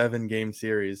 it's a 7-game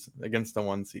series against the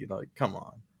 1 seed. Like, come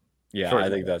on. Yeah, I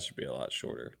think that should be a lot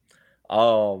shorter.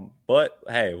 But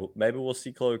hey, maybe we'll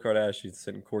see Khloe Kardashian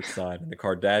sitting courtside, and the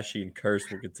Kardashian curse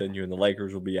will continue, and the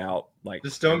Lakers will be out.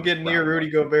 Just don't get near Rudy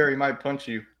Gobert; he might punch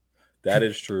you. That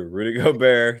is true. Rudy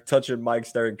Gobert touching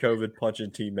mics during COVID,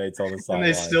 punching teammates on the sideline.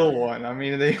 And they still won. I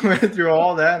mean, they went through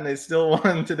all that, and they still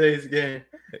won today's game.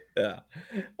 Yeah.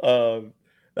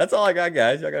 That's all I got,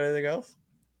 guys. Y'all got anything else?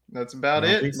 That's about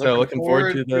it. So looking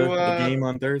forward to the game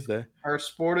on Thursday. Our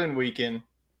sporting weekend.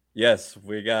 Yes,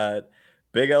 we got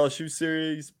big LSU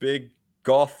series, big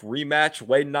golf rematch.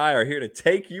 Wade and I are here to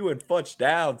take you and Futch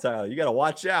down, Tyler. You got to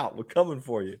watch out. We're coming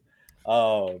for you.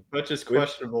 Futch is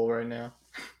questionable right now.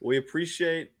 We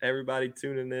appreciate everybody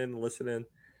tuning in, listening,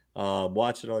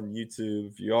 watching on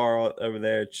YouTube. If you are over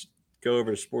there, go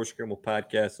over to Sports Scramble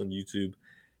Podcast on YouTube.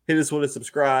 Hit us with a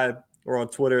subscribe. We're on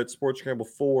Twitter at Sports Scramble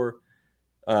 4.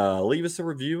 Leave us a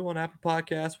review on Apple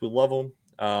Podcasts. We love them.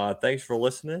 Thanks for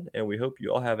listening, and we hope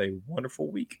you all have a wonderful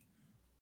week.